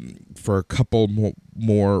a couple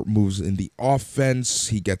more moves in the offense.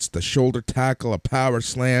 He gets the shoulder tackle, a power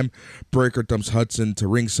slam. Breaker dumps Hudson to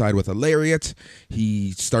ringside with a lariat.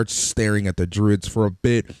 He starts staring at the Druids for a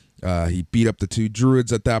bit. He beat up the 2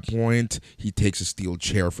 Druids at that point. He takes a steel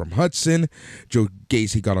chair from Hudson. Joe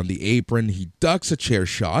Gacy got on the apron. He ducks a chair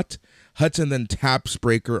shot. Hudson then taps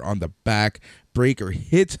Breaker on the back. Breaker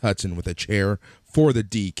hits Hudson with a chair for the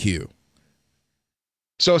DQ.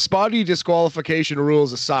 So spotty disqualification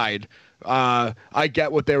rules aside, I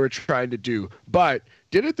get what they were trying to do. But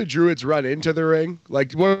didn't the Druids run into the ring?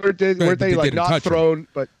 Like, weren't they like not thrown,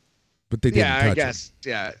 but they didn't touch I guess.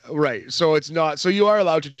 Yeah, right. So it's not. So you are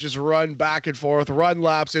allowed to just run back and forth, run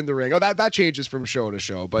laps in the ring. Oh, that changes from show to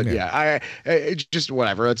show. But yeah, it's just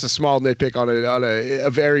whatever. It's a small nitpick on a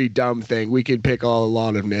very dumb thing. We can pick a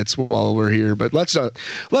lot of nits while we're here, but let's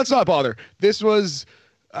not bother. This was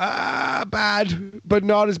bad, but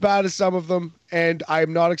not as bad as some of them. And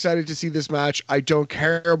I'm not excited to see this match. I don't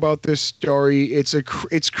care about this story.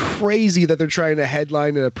 It's crazy that they're trying to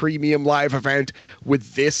headline a premium live event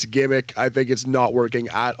with this gimmick. I think it's not working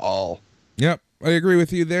at all. Yep, I agree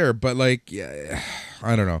with you there. But like,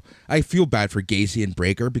 I don't know. I feel bad for Gacy and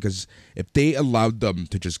Breaker because if they allowed them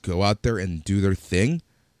to just go out there and do their thing,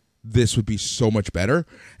 this would be so much better.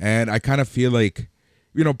 And I kind of feel like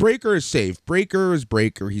Breaker is safe. Breaker is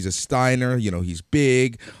Breaker. He's a Steiner. He's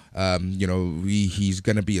big. He's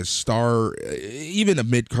going to be a star, even a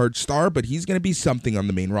mid-card star, but he's going to be something on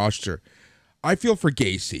the main roster. I feel for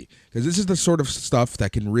Gacy, because this is the sort of stuff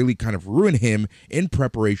that can really kind of ruin him in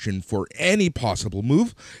preparation for any possible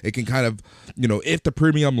move. It can kind of, if the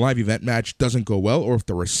premium live event match doesn't go well, or if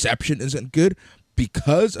the reception isn't good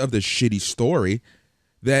because of the shitty story,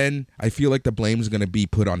 then I feel like the blame is going to be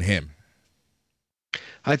put on him.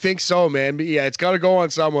 I think so, man. But yeah, it's got to go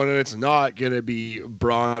on someone, and it's not going to be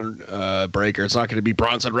Braun Breaker. It's not going to be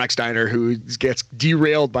Bronson Rechsteiner who gets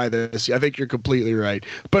derailed by this. I think you're completely right.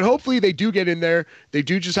 But hopefully they do get in there. They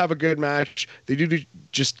do just have a good match. They do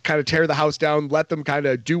just kind of tear the house down, let them kind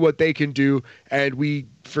of do what they can do, and we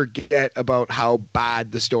forget about how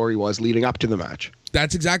bad the story was leading up to the match.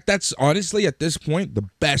 That's honestly at this point the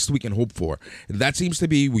best we can hope for. And that seems to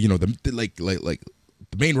be, the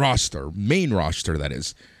main roster, that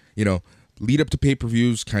is. Lead up to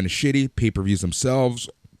pay-per-views, kind of shitty. Pay-per-views themselves,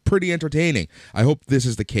 pretty entertaining. I hope this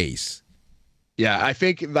is the case. Yeah, I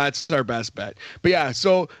think that's our best bet. But yeah,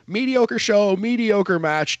 so mediocre show, mediocre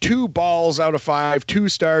match, 2 balls out of 5,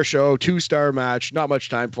 2-star show, 2-star match, not much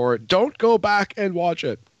time for it. Don't go back and watch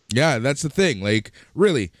it. Yeah, that's the thing.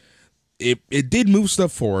 Really, it did move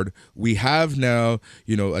stuff forward. We have now,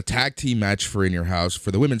 a tag team match for In Your House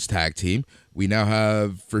for the women's tag team. We now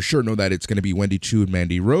have, for sure, know that it's going to be Wendy Chu and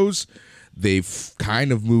Mandy Rose. They've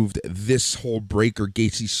kind of moved this whole Breaker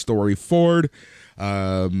Gacy story forward.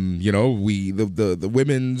 The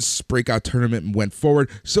women's breakout tournament went forward.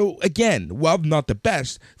 So again, while not the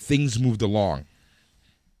best, things moved along.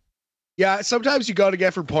 Yeah, sometimes you got to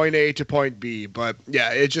get from point A to point B, but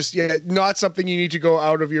yeah, it's just not something you need to go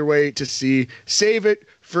out of your way to see. Save it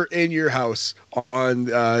for In Your House on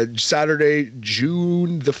Saturday,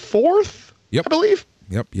 June the 4th. Yep. I believe.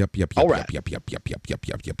 Yep. All right. Yep.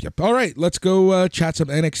 All right, let's go chat some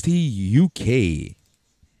NXT UK.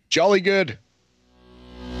 Jolly good.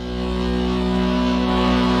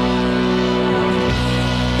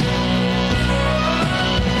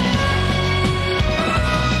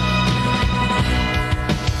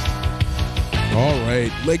 All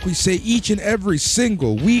right, like we say each and every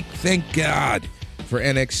single week, thank God for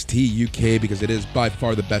NXT UK, because it is by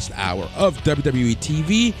far the best hour of WWE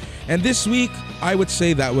TV. And this week, I would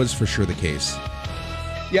say that was for sure the case.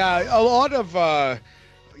 Yeah, a lot of the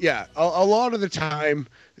time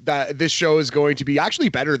that this show is going to be actually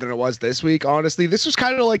better than it was this week. Honestly, this was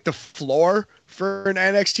kind of like the floor for an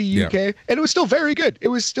NXT UK, and it was still very good. It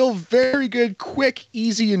was still very good, quick,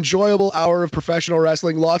 easy, enjoyable hour of professional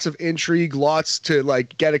wrestling. Lots of intrigue, lots to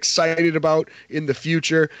get excited about in the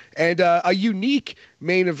future, and a unique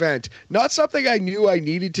main event. Not something I knew I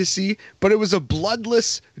needed to see, but it was a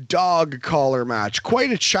bloodless dog collar match.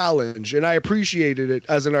 Quite a challenge, and I appreciated it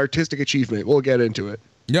as an artistic achievement. We'll get into it.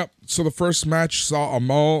 Yep. So the first match saw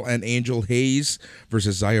Amal and Angel Hayes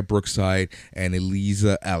versus Xia Brookside and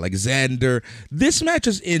Eliza Alexander. This match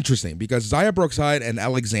is interesting because Xia Brookside and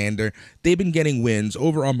Alexander, they've been getting wins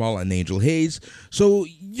over Amal and Angel Hayes. So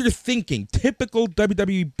you're thinking typical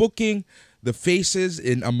WWE booking, the faces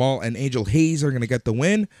in Amal and Angel Hayes are going to get the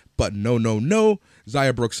win, but no.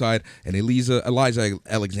 Xia Brookside and Eliza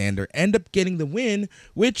Alexander end up getting the win,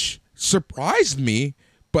 which surprised me.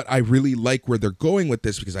 But I really like where they're going with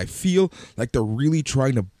this because I feel like they're really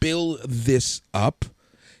trying to build this up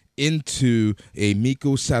into a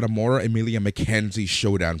Miko Satomura, Emilia McKenzie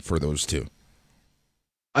showdown for those two.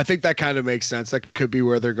 I think that kind of makes sense. That could be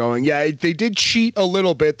where they're going. Yeah, they did cheat a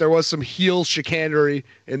little bit. There was some heel chicanery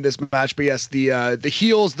in this match. But yes, the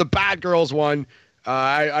heels, the bad girls won.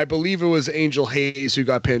 I believe it was Angel Hayes who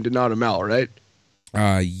got pinned and not Amal, right?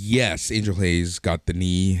 Yes, Angel Hayes got the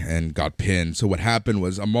knee and got pinned. So what happened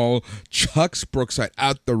was Amal chucks Brookside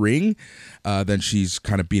out the ring. Then she's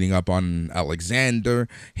kind of beating up on Alexander.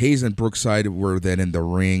 Hayes and Brookside were then in the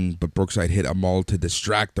ring, but Brookside hit Amal to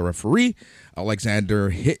distract the referee.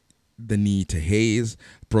 Alexander hit the knee to Hayes.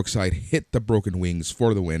 Brookside hit the broken wings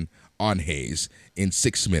for the win on Hayes in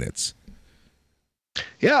 6 minutes.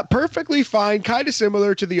 Yeah, perfectly fine. Kind of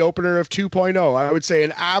similar to the opener of 2.0. I would say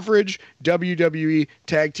an average WWE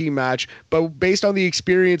tag team match, but based on the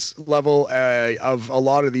experience level of a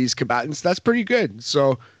lot of these combatants, that's pretty good.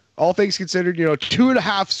 So all things considered, 2.5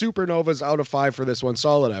 supernovas out of 5 for this one.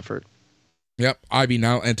 Solid effort. Yep. Ivy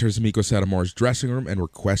now enters Miko Satomura's dressing room and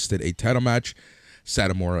requested a title match.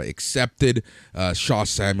 Satomura accepted. Shaw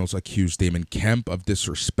Samuels accused Damon Kemp of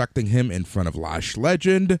disrespecting him in front of Lash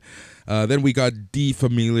Legend. Then we got D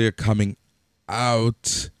Familia coming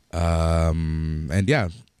out. And yeah,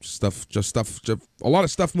 stuff, a lot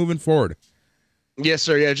of stuff moving forward. Yes,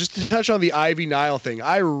 sir. Yeah, just to touch on the Ivy Nile thing,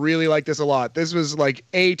 I really like this a lot. This was like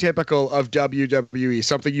atypical of WWE,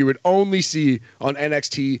 something you would only see on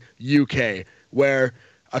NXT UK, where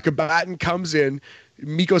a combatant comes in,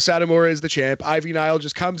 Miko Satomura is the champ, Ivy Nile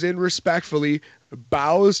just comes in respectfully,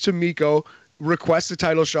 bows to Miko, requests a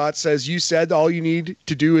title shot, says, "You said all you need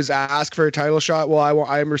to do is ask for a title shot. Well,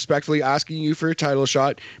 I am respectfully asking you for a title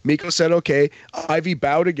shot." Miko said, "Okay." Ivy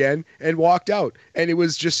bowed again and walked out. And it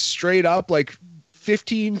was just straight up like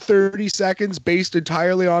 15, 30 seconds based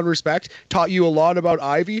entirely on respect. Taught you a lot about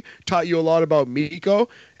Ivy, taught you a lot about Miko.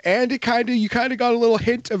 And you kind of got a little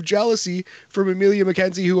hint of jealousy from Amelia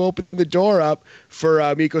McKenzie, who opened the door up for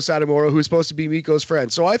Miko Satomura, who's supposed to be Miko's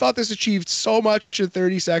friend. So I thought this achieved so much in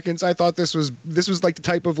 30 seconds. I thought this was like the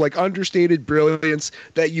type of like understated brilliance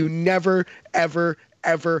that you never, ever,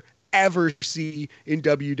 ever see in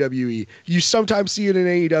WWE. You sometimes see it in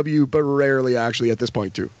AEW, but rarely actually at this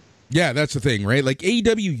point too. Yeah, that's the thing, right? Like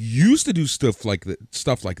AEW used to do stuff like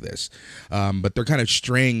this, but they're kind of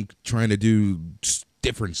trying to do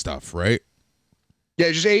different stuff, right? Yeah,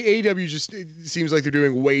 just AEW just it seems like they're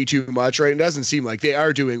doing way too much, right? It doesn't seem like they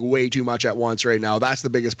are doing way too much at once right now. That's the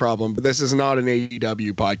biggest problem. But this is not an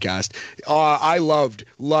AEW podcast. I loved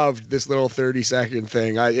this little 30-second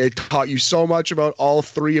thing. It taught you so much about all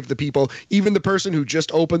three of the people, even the person who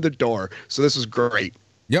just opened the door. So this was great.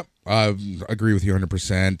 Yep, I agree with you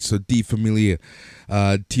 100%. So D Familia,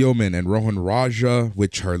 Teoman and Rohan Raja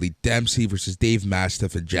with Charlie Dempsey versus Dave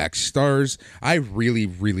Mastiff and Jack Stars. I really,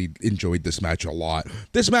 really enjoyed this match a lot.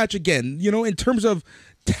 This match, again, in terms of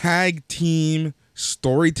tag team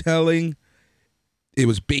storytelling, it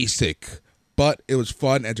was basic, but it was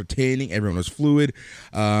fun, entertaining. Everyone was fluid,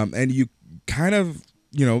 and you kind of,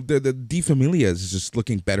 the D Familia is just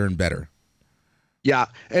looking better and better. Yeah,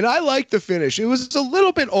 and I liked the finish. It was a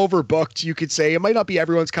little bit overbooked, you could say. It might not be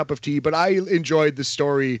everyone's cup of tea, but I enjoyed the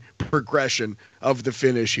story progression of the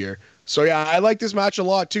finish here. So yeah, I like this match a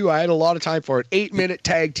lot too. I had a lot of time for it. 8-minute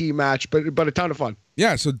tag team match, but a ton of fun.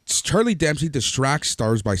 Yeah, so Charlie Dempsey distracts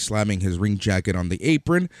Stars by slamming his ring jacket on the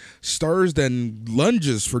apron. Stars then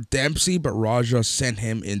lunges for Dempsey, but Raja sent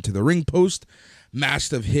him into the ring post.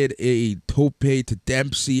 Mastiff hit a tope to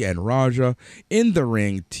Dempsey and Raja. In the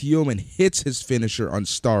ring, Teoman hits his finisher on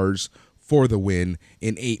Stars for the win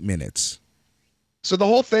in 8 minutes. So the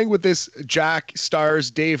whole thing with this Jack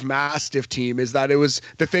Stars Dave Mastiff team is that it was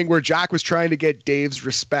the thing where Jack was trying to get Dave's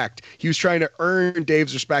respect. He was trying to earn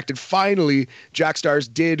Dave's respect, and finally Jack Stars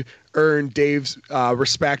did earn Dave's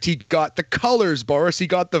respect. He got the colors, Boris. He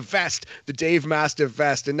got the vest, the Dave Mastiff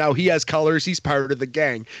vest, and now he has colors. He's part of the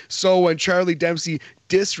gang. So when Charlie Dempsey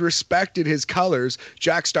disrespected his colors,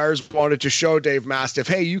 Jack Stars wanted to show Dave Mastiff,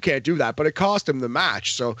 hey, you can't do that, but it cost him the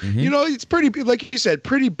match. So, it's pretty, like you said,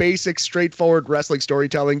 pretty basic, straightforward wrestling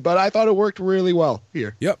storytelling, but I thought it worked really well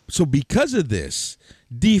here. Yep. So because of this,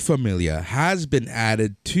 D Familia has been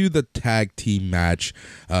added to the tag team match,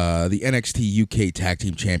 the NXT UK Tag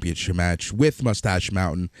Team Championship match with Mustache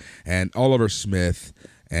Mountain and Oliver Smith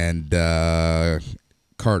and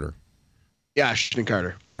Carter. Yeah, Ashton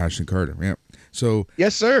Carter. Yeah. So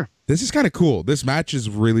yes, sir. This is kind of cool. This match is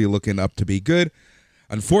really looking up to be good.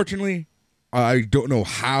 Unfortunately, I don't know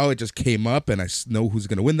how it just came up, and I know who's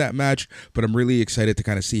going to win that match, but I'm really excited to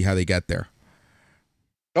kind of see how they get there.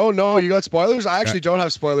 Oh, no, you got spoilers? I actually don't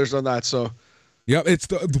have spoilers on that, so. Yep, it's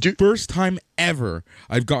the first time ever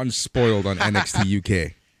I've gotten spoiled on NXT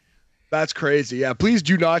UK. That's crazy. Yeah, please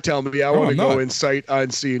do not tell me. I want to go in sight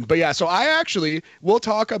unseen. But yeah, so we'll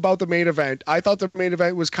talk about the main event. I thought the main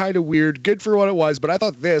event was kind of weird, good for what it was, but I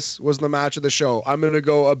thought this was the match of the show. I'm going to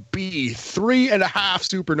go a B, 3.5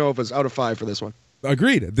 supernovas out of 5 for this one.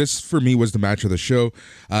 Agreed. This, for me, was the match of the show.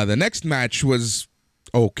 The next match was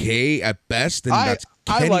okay at best. And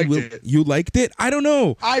I liked it. You liked it? I don't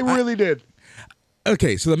know. I really did.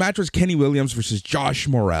 Okay, so the match was Kenny Williams versus Josh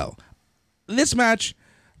Morrell. This match,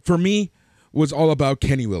 for me, was all about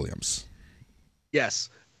Kenny Williams. Yes.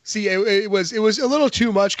 See, it was a little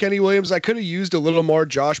too much Kenny Williams. I could have used a little more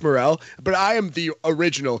Josh Morrell, but I am the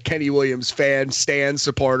original Kenny Williams fan, stan,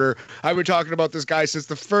 supporter. I've been talking about this guy since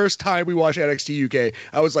the first time we watched NXT UK.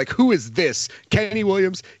 I was like, who is this? Kenny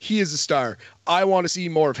Williams, he is a star. I want to see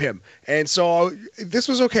more of him. And so this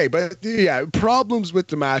was okay. But yeah, problems with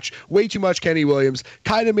the match. Way too much Kenny Williams.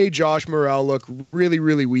 Kind of made Josh Morrell look really,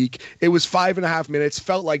 really weak. It was 5.5 minutes.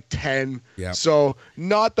 Felt like 10. Yeah. So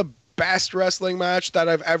not the best wrestling match that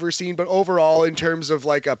I've ever seen, but overall, in terms of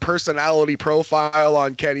like a personality profile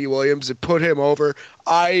on Kenny Williams, it put him over.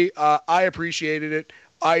 I appreciated it.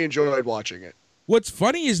 I enjoyed watching it. What's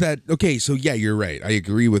funny is that, okay, so yeah, you're right. I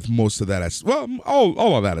agree with most of that.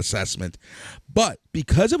 All of that assessment. But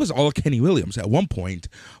because it was all Kenny Williams, at one point,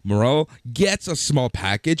 Morrell gets a small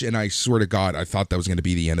package, and I swear to God, I thought that was going to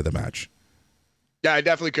be the end of the match. Yeah, I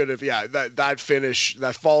definitely could have. Yeah, that finish,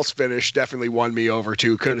 that false finish definitely won me over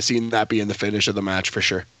too. Could have seen that being the finish of the match for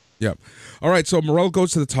sure. Yep. All right, so Morrell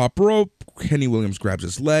goes to the top rope. Kenny Williams grabs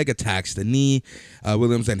his leg, attacks the knee.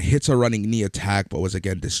 Williams then hits a running knee attack, but was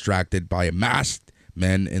again distracted by a masked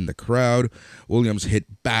man in the crowd. Williams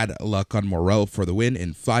hit Bad Luck on Morrell for the win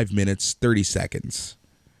in 5 minutes, 30 seconds.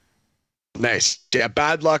 Nice. Yeah,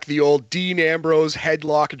 Bad Luck, the old Dean Ambrose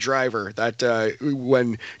headlock driver. That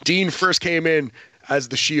when Dean first came in as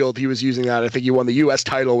the Shield, he was using that. I think he won the U.S.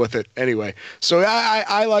 title with it. Anyway, so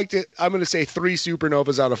I liked it. I'm going to say 3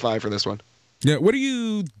 supernovas out of 5 for this one. Yeah, what are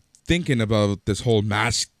you thinking about this whole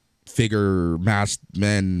masked figure, masked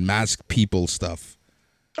men, masked people stuff?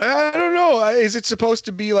 I don't know. Is it supposed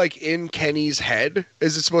to be like in Kenny's head?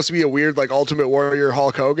 Is it supposed to be a weird like Ultimate Warrior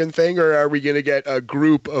Hulk Hogan thing, or are we gonna get a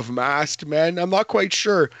group of masked men? I'm not quite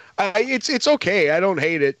sure. It's okay. I don't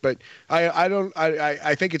hate it, but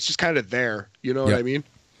I think it's just kind of there. You know what I mean?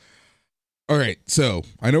 All right. So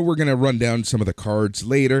I know we're gonna run down some of the cards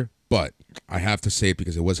later, but I have to say it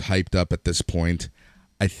because it was hyped up at this point.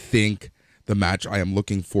 I think the match I am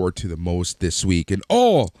looking forward to the most this week in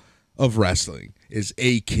all of wrestling is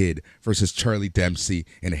A-Kid versus Charlie Dempsey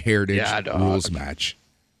in a Heritage Rules match.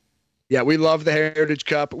 Yeah, we love the Heritage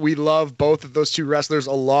Cup. We love both of those two wrestlers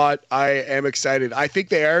a lot. I am excited. I think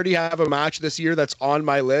they already have a match this year that's on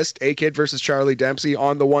my list. A-Kid versus Charlie Dempsey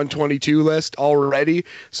on the 122 list already.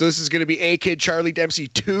 So this is going to be A-Kid, Charlie Dempsey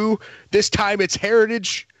 2. This time it's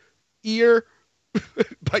Heritage year.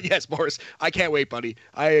 But yes, Morris, I can't wait, buddy.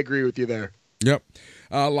 I agree with you there. Yep.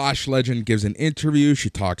 Lash Legend gives an interview. She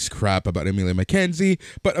talks crap about Amelia McKenzie,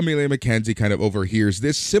 but Amelia McKenzie kind of overhears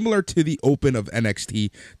this, similar to the open of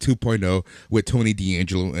NXT 2.0 with Tony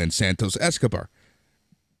D'Angelo and Santos Escobar.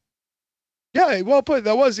 Yeah, well put.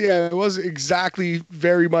 It was exactly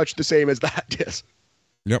very much the same as that. Yes.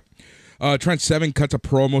 Yep. Trent Seven cuts a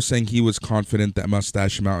promo saying he was confident that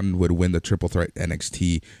Mustache Mountain would win the Triple Threat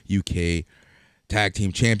NXT UK Tag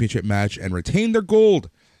Team Championship match and retain their gold.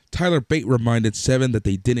 Tyler Bate reminded Seven that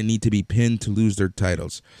they didn't need to be pinned to lose their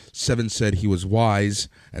titles. Seven said he was wise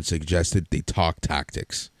and suggested they talk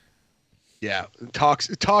tactics. Yeah,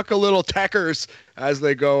 talk a little techers as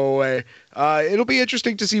they go away. It'll be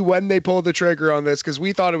interesting to see when they pull the trigger on this, because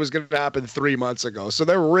we thought it was going to happen 3 months ago. So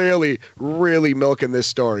they're really, really milking this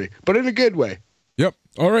story, but in a good way. Yep.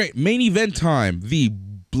 All right, main event time. The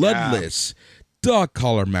bloodless dog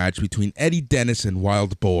collar match between Eddie Dennis and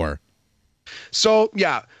Wild Boar. So,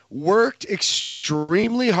 yeah, worked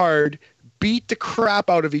extremely hard, beat the crap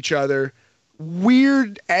out of each other.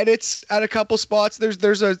 Weird edits at a couple spots.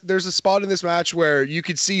 There's a spot in this match where you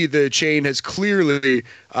could see the chain has clearly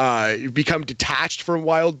become detached from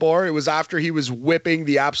Wild Boar. It was after he was whipping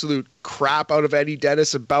the absolute crap out of Eddie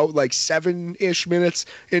Dennis about like 7-ish minutes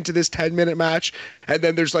into this 10-minute match. And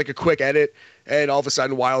then there's like a quick edit, and all of a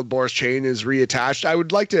sudden Wild Boar's chain is reattached. I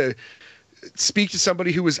would like to speak to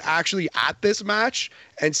somebody who was actually at this match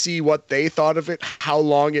and see what they thought of it, how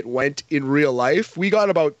long it went in real life. We got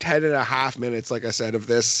about 10.5 minutes, like I said, of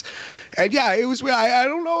this. And yeah, it was, I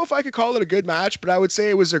don't know if I could call it a good match, but I would say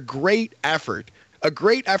it was a great effort.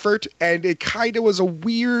 And it kind of was a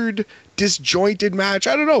weird, disjointed match.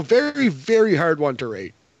 I don't know. Very, very hard one to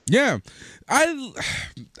rate. Yeah.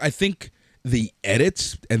 I think the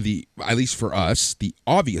edits and at least for us, the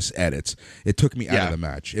obvious edits, it took me out of the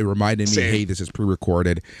match. It reminded me, hey, this is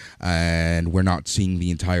pre-recorded and we're not seeing the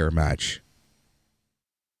entire match.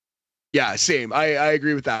 Yeah, same. I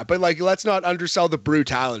agree with that. But like, let's not undersell the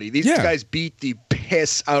brutality. These guys beat the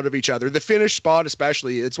piss out of each other. The finish spot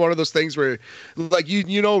especially, it's one of those things where like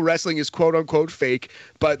you know wrestling is quote unquote fake,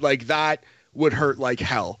 but like that would hurt like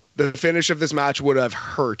hell. The finish of this match would have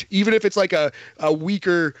hurt. Even if it's like a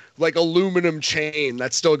weaker, like aluminum chain,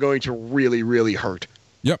 that's still going to really, really hurt.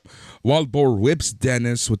 Yep. Wild Boar whips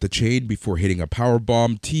Dennis with the chain before hitting a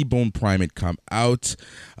powerbomb. T-Bone Primate come out.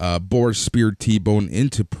 Boar speared T-Bone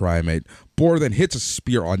into Primate. Boar then hits a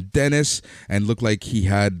spear on Dennis and looked like he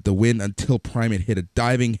had the win until Primate hit a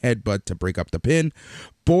diving headbutt to break up the pin.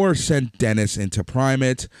 Boar sent Dennis into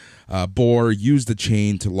Primate. Boar used the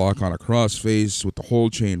chain to lock on a crossface with the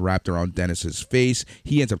whole chain wrapped around Dennis's face.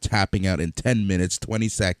 He ends up tapping out in 10 minutes, 20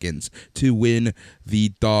 seconds to win the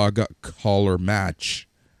dog collar match.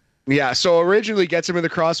 Yeah, so originally gets him in the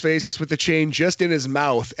crossface with the chain just in his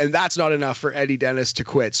mouth, and that's not enough for Eddie Dennis to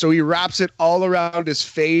quit. So he wraps it all around his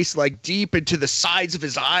face, like deep into the sides of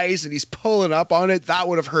his eyes, and he's pulling up on it. That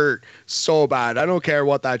would have hurt so bad. I don't care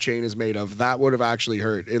what that chain is made of. That would have actually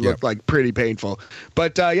hurt. It looked like pretty painful.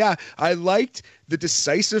 But yeah, I liked the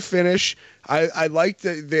decisive finish. I liked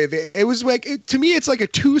the it was like, to me, it's like a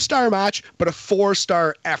 2-star match, but a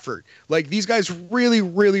 4-star effort. Like, these guys really,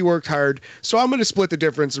 really worked hard. So I'm going to split the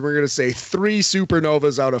difference, and we're going to say 3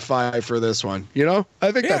 supernovas out of 5 for this one. You know,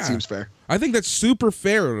 I think that seems fair. I think that's super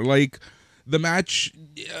fair. Like, the match,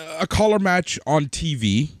 a collar match on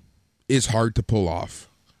TV is hard to pull off.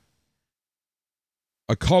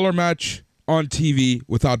 A collar match on TV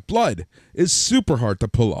without blood is super hard to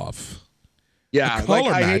pull off. Yeah, a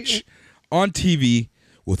collar match on TV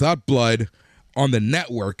without blood on the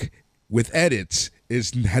network with edits is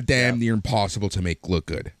damn near impossible to make look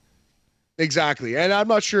good. Exactly. And I'm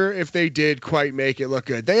not sure if they did quite make it look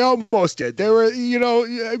good. They almost did. They were, you know,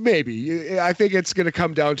 maybe. I think it's going to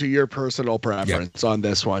come down to your personal preference on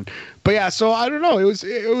this one. But yeah, so I don't know. It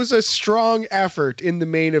was a strong effort in the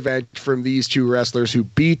main event from these two wrestlers who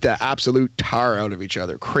beat the absolute tar out of each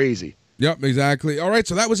other. Crazy. Yep, exactly. All right,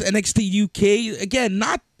 so that was NXT UK. Again,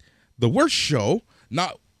 not the worst show.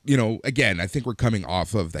 Not, you know, again, I think we're coming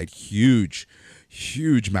off of that huge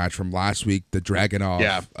match from last week, the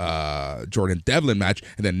Dragunov Jordan Devlin match.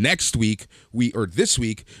 And then this week, we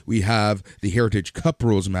have the Heritage Cup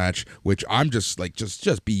Rules match, which I'm just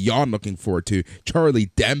beyond looking forward to.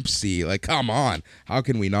 Charlie Dempsey, like, come on. How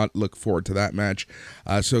can we not look forward to that match?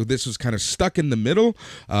 So this was kind of stuck in the middle.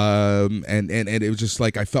 And it was just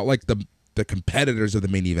like, I felt like the competitors of the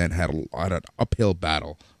main event had an uphill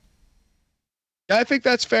battle. I think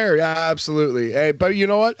that's fair. Yeah, absolutely. Hey, but you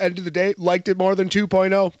know what? End of the day, liked it more than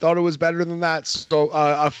 2.0. Thought it was better than that. So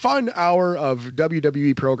a fun hour of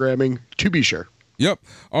WWE programming, to be sure. Yep.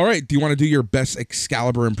 All right. Do you want to do your best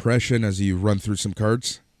Excalibur impression as you run through some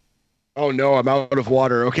cards? Oh no, I'm out of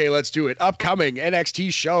water. Okay, let's do it. Upcoming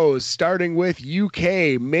NXT shows, starting with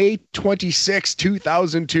UK, May 26,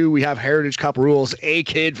 2002. We have Heritage Cup Rules,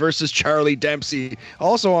 A-Kid versus Charlie Dempsey.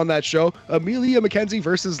 Also on that show, Amelia McKenzie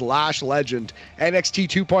versus Lash Legend. NXT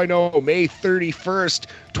 2.0, May 31st,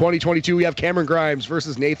 2022. We have Cameron Grimes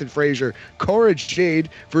versus Nathan Frazier, Cora Jade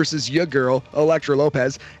versus your girl, Elektra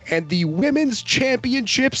Lopez, and the Women's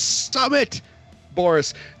Championship Summit.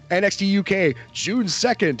 Boris, NXT UK, June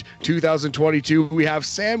 2nd, 2022. We have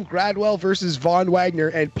Sam Gradwell versus Von Wagner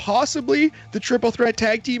and possibly the Triple Threat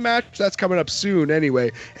Tag Team match. That's coming up soon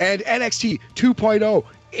anyway. And NXT 2.0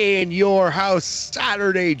 in your house,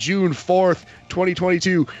 Saturday, June 4th,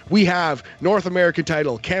 2022. We have North American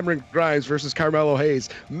title, Cameron Grimes versus Carmelo Hayes.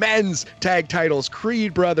 Men's tag titles,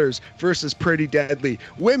 Creed Brothers versus Pretty Deadly.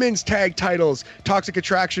 Women's tag titles, Toxic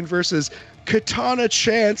Attraction versus Katana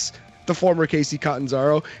Chance, the former Casey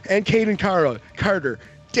Catanzaro, and Kaden Carter.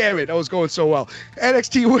 Damn it, I was going so well.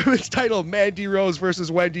 NXT Women's title, Mandy Rose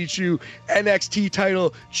versus Wendy Chu. NXT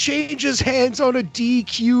title changes hands on a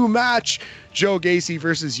DQ match. Joe Gacy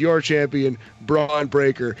versus your champion, Braun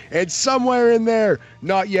Breaker. And somewhere in there,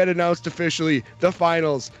 not yet announced officially, the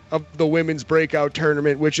finals of the Women's Breakout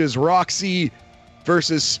Tournament, which is Roxy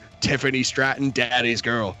versus Tiffany Stratton, Daddy's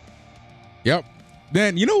girl. Yep.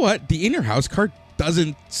 Man, you know what? The In Your House card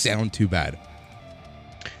doesn't sound too bad.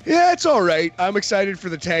 Yeah, it's all right. I'm excited for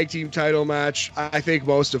the tag team title match. I think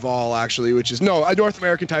most of all, actually, which is a North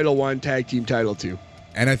American title 1, tag team title 2.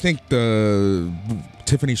 And I think the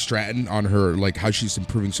Tiffany Stratton on her, like how she's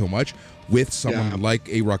improving so much with someone like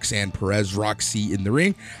a Roxanne Perez, Roxy in the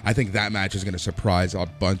ring, I think that match is going to surprise a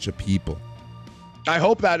bunch of people. I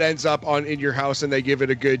hope that ends up on In Your House and they give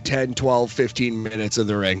it a good 10, 12, 15 minutes in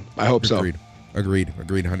the ring. I hope Agreed.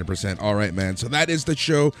 Agreed 100%. All right, man. So that is the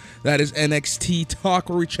show. That is NXT Talk,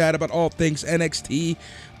 where we chat about all things NXT.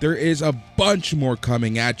 There is a bunch more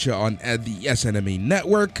coming at you on the SNME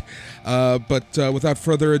network. But without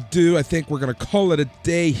further ado, I think we're going to call it a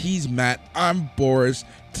day. He's Matt. I'm Boris.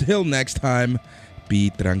 Till next time, be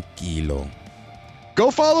tranquilo.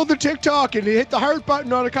 Go follow the TikTok and hit the heart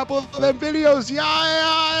button on a couple of them videos.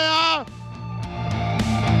 Yeah.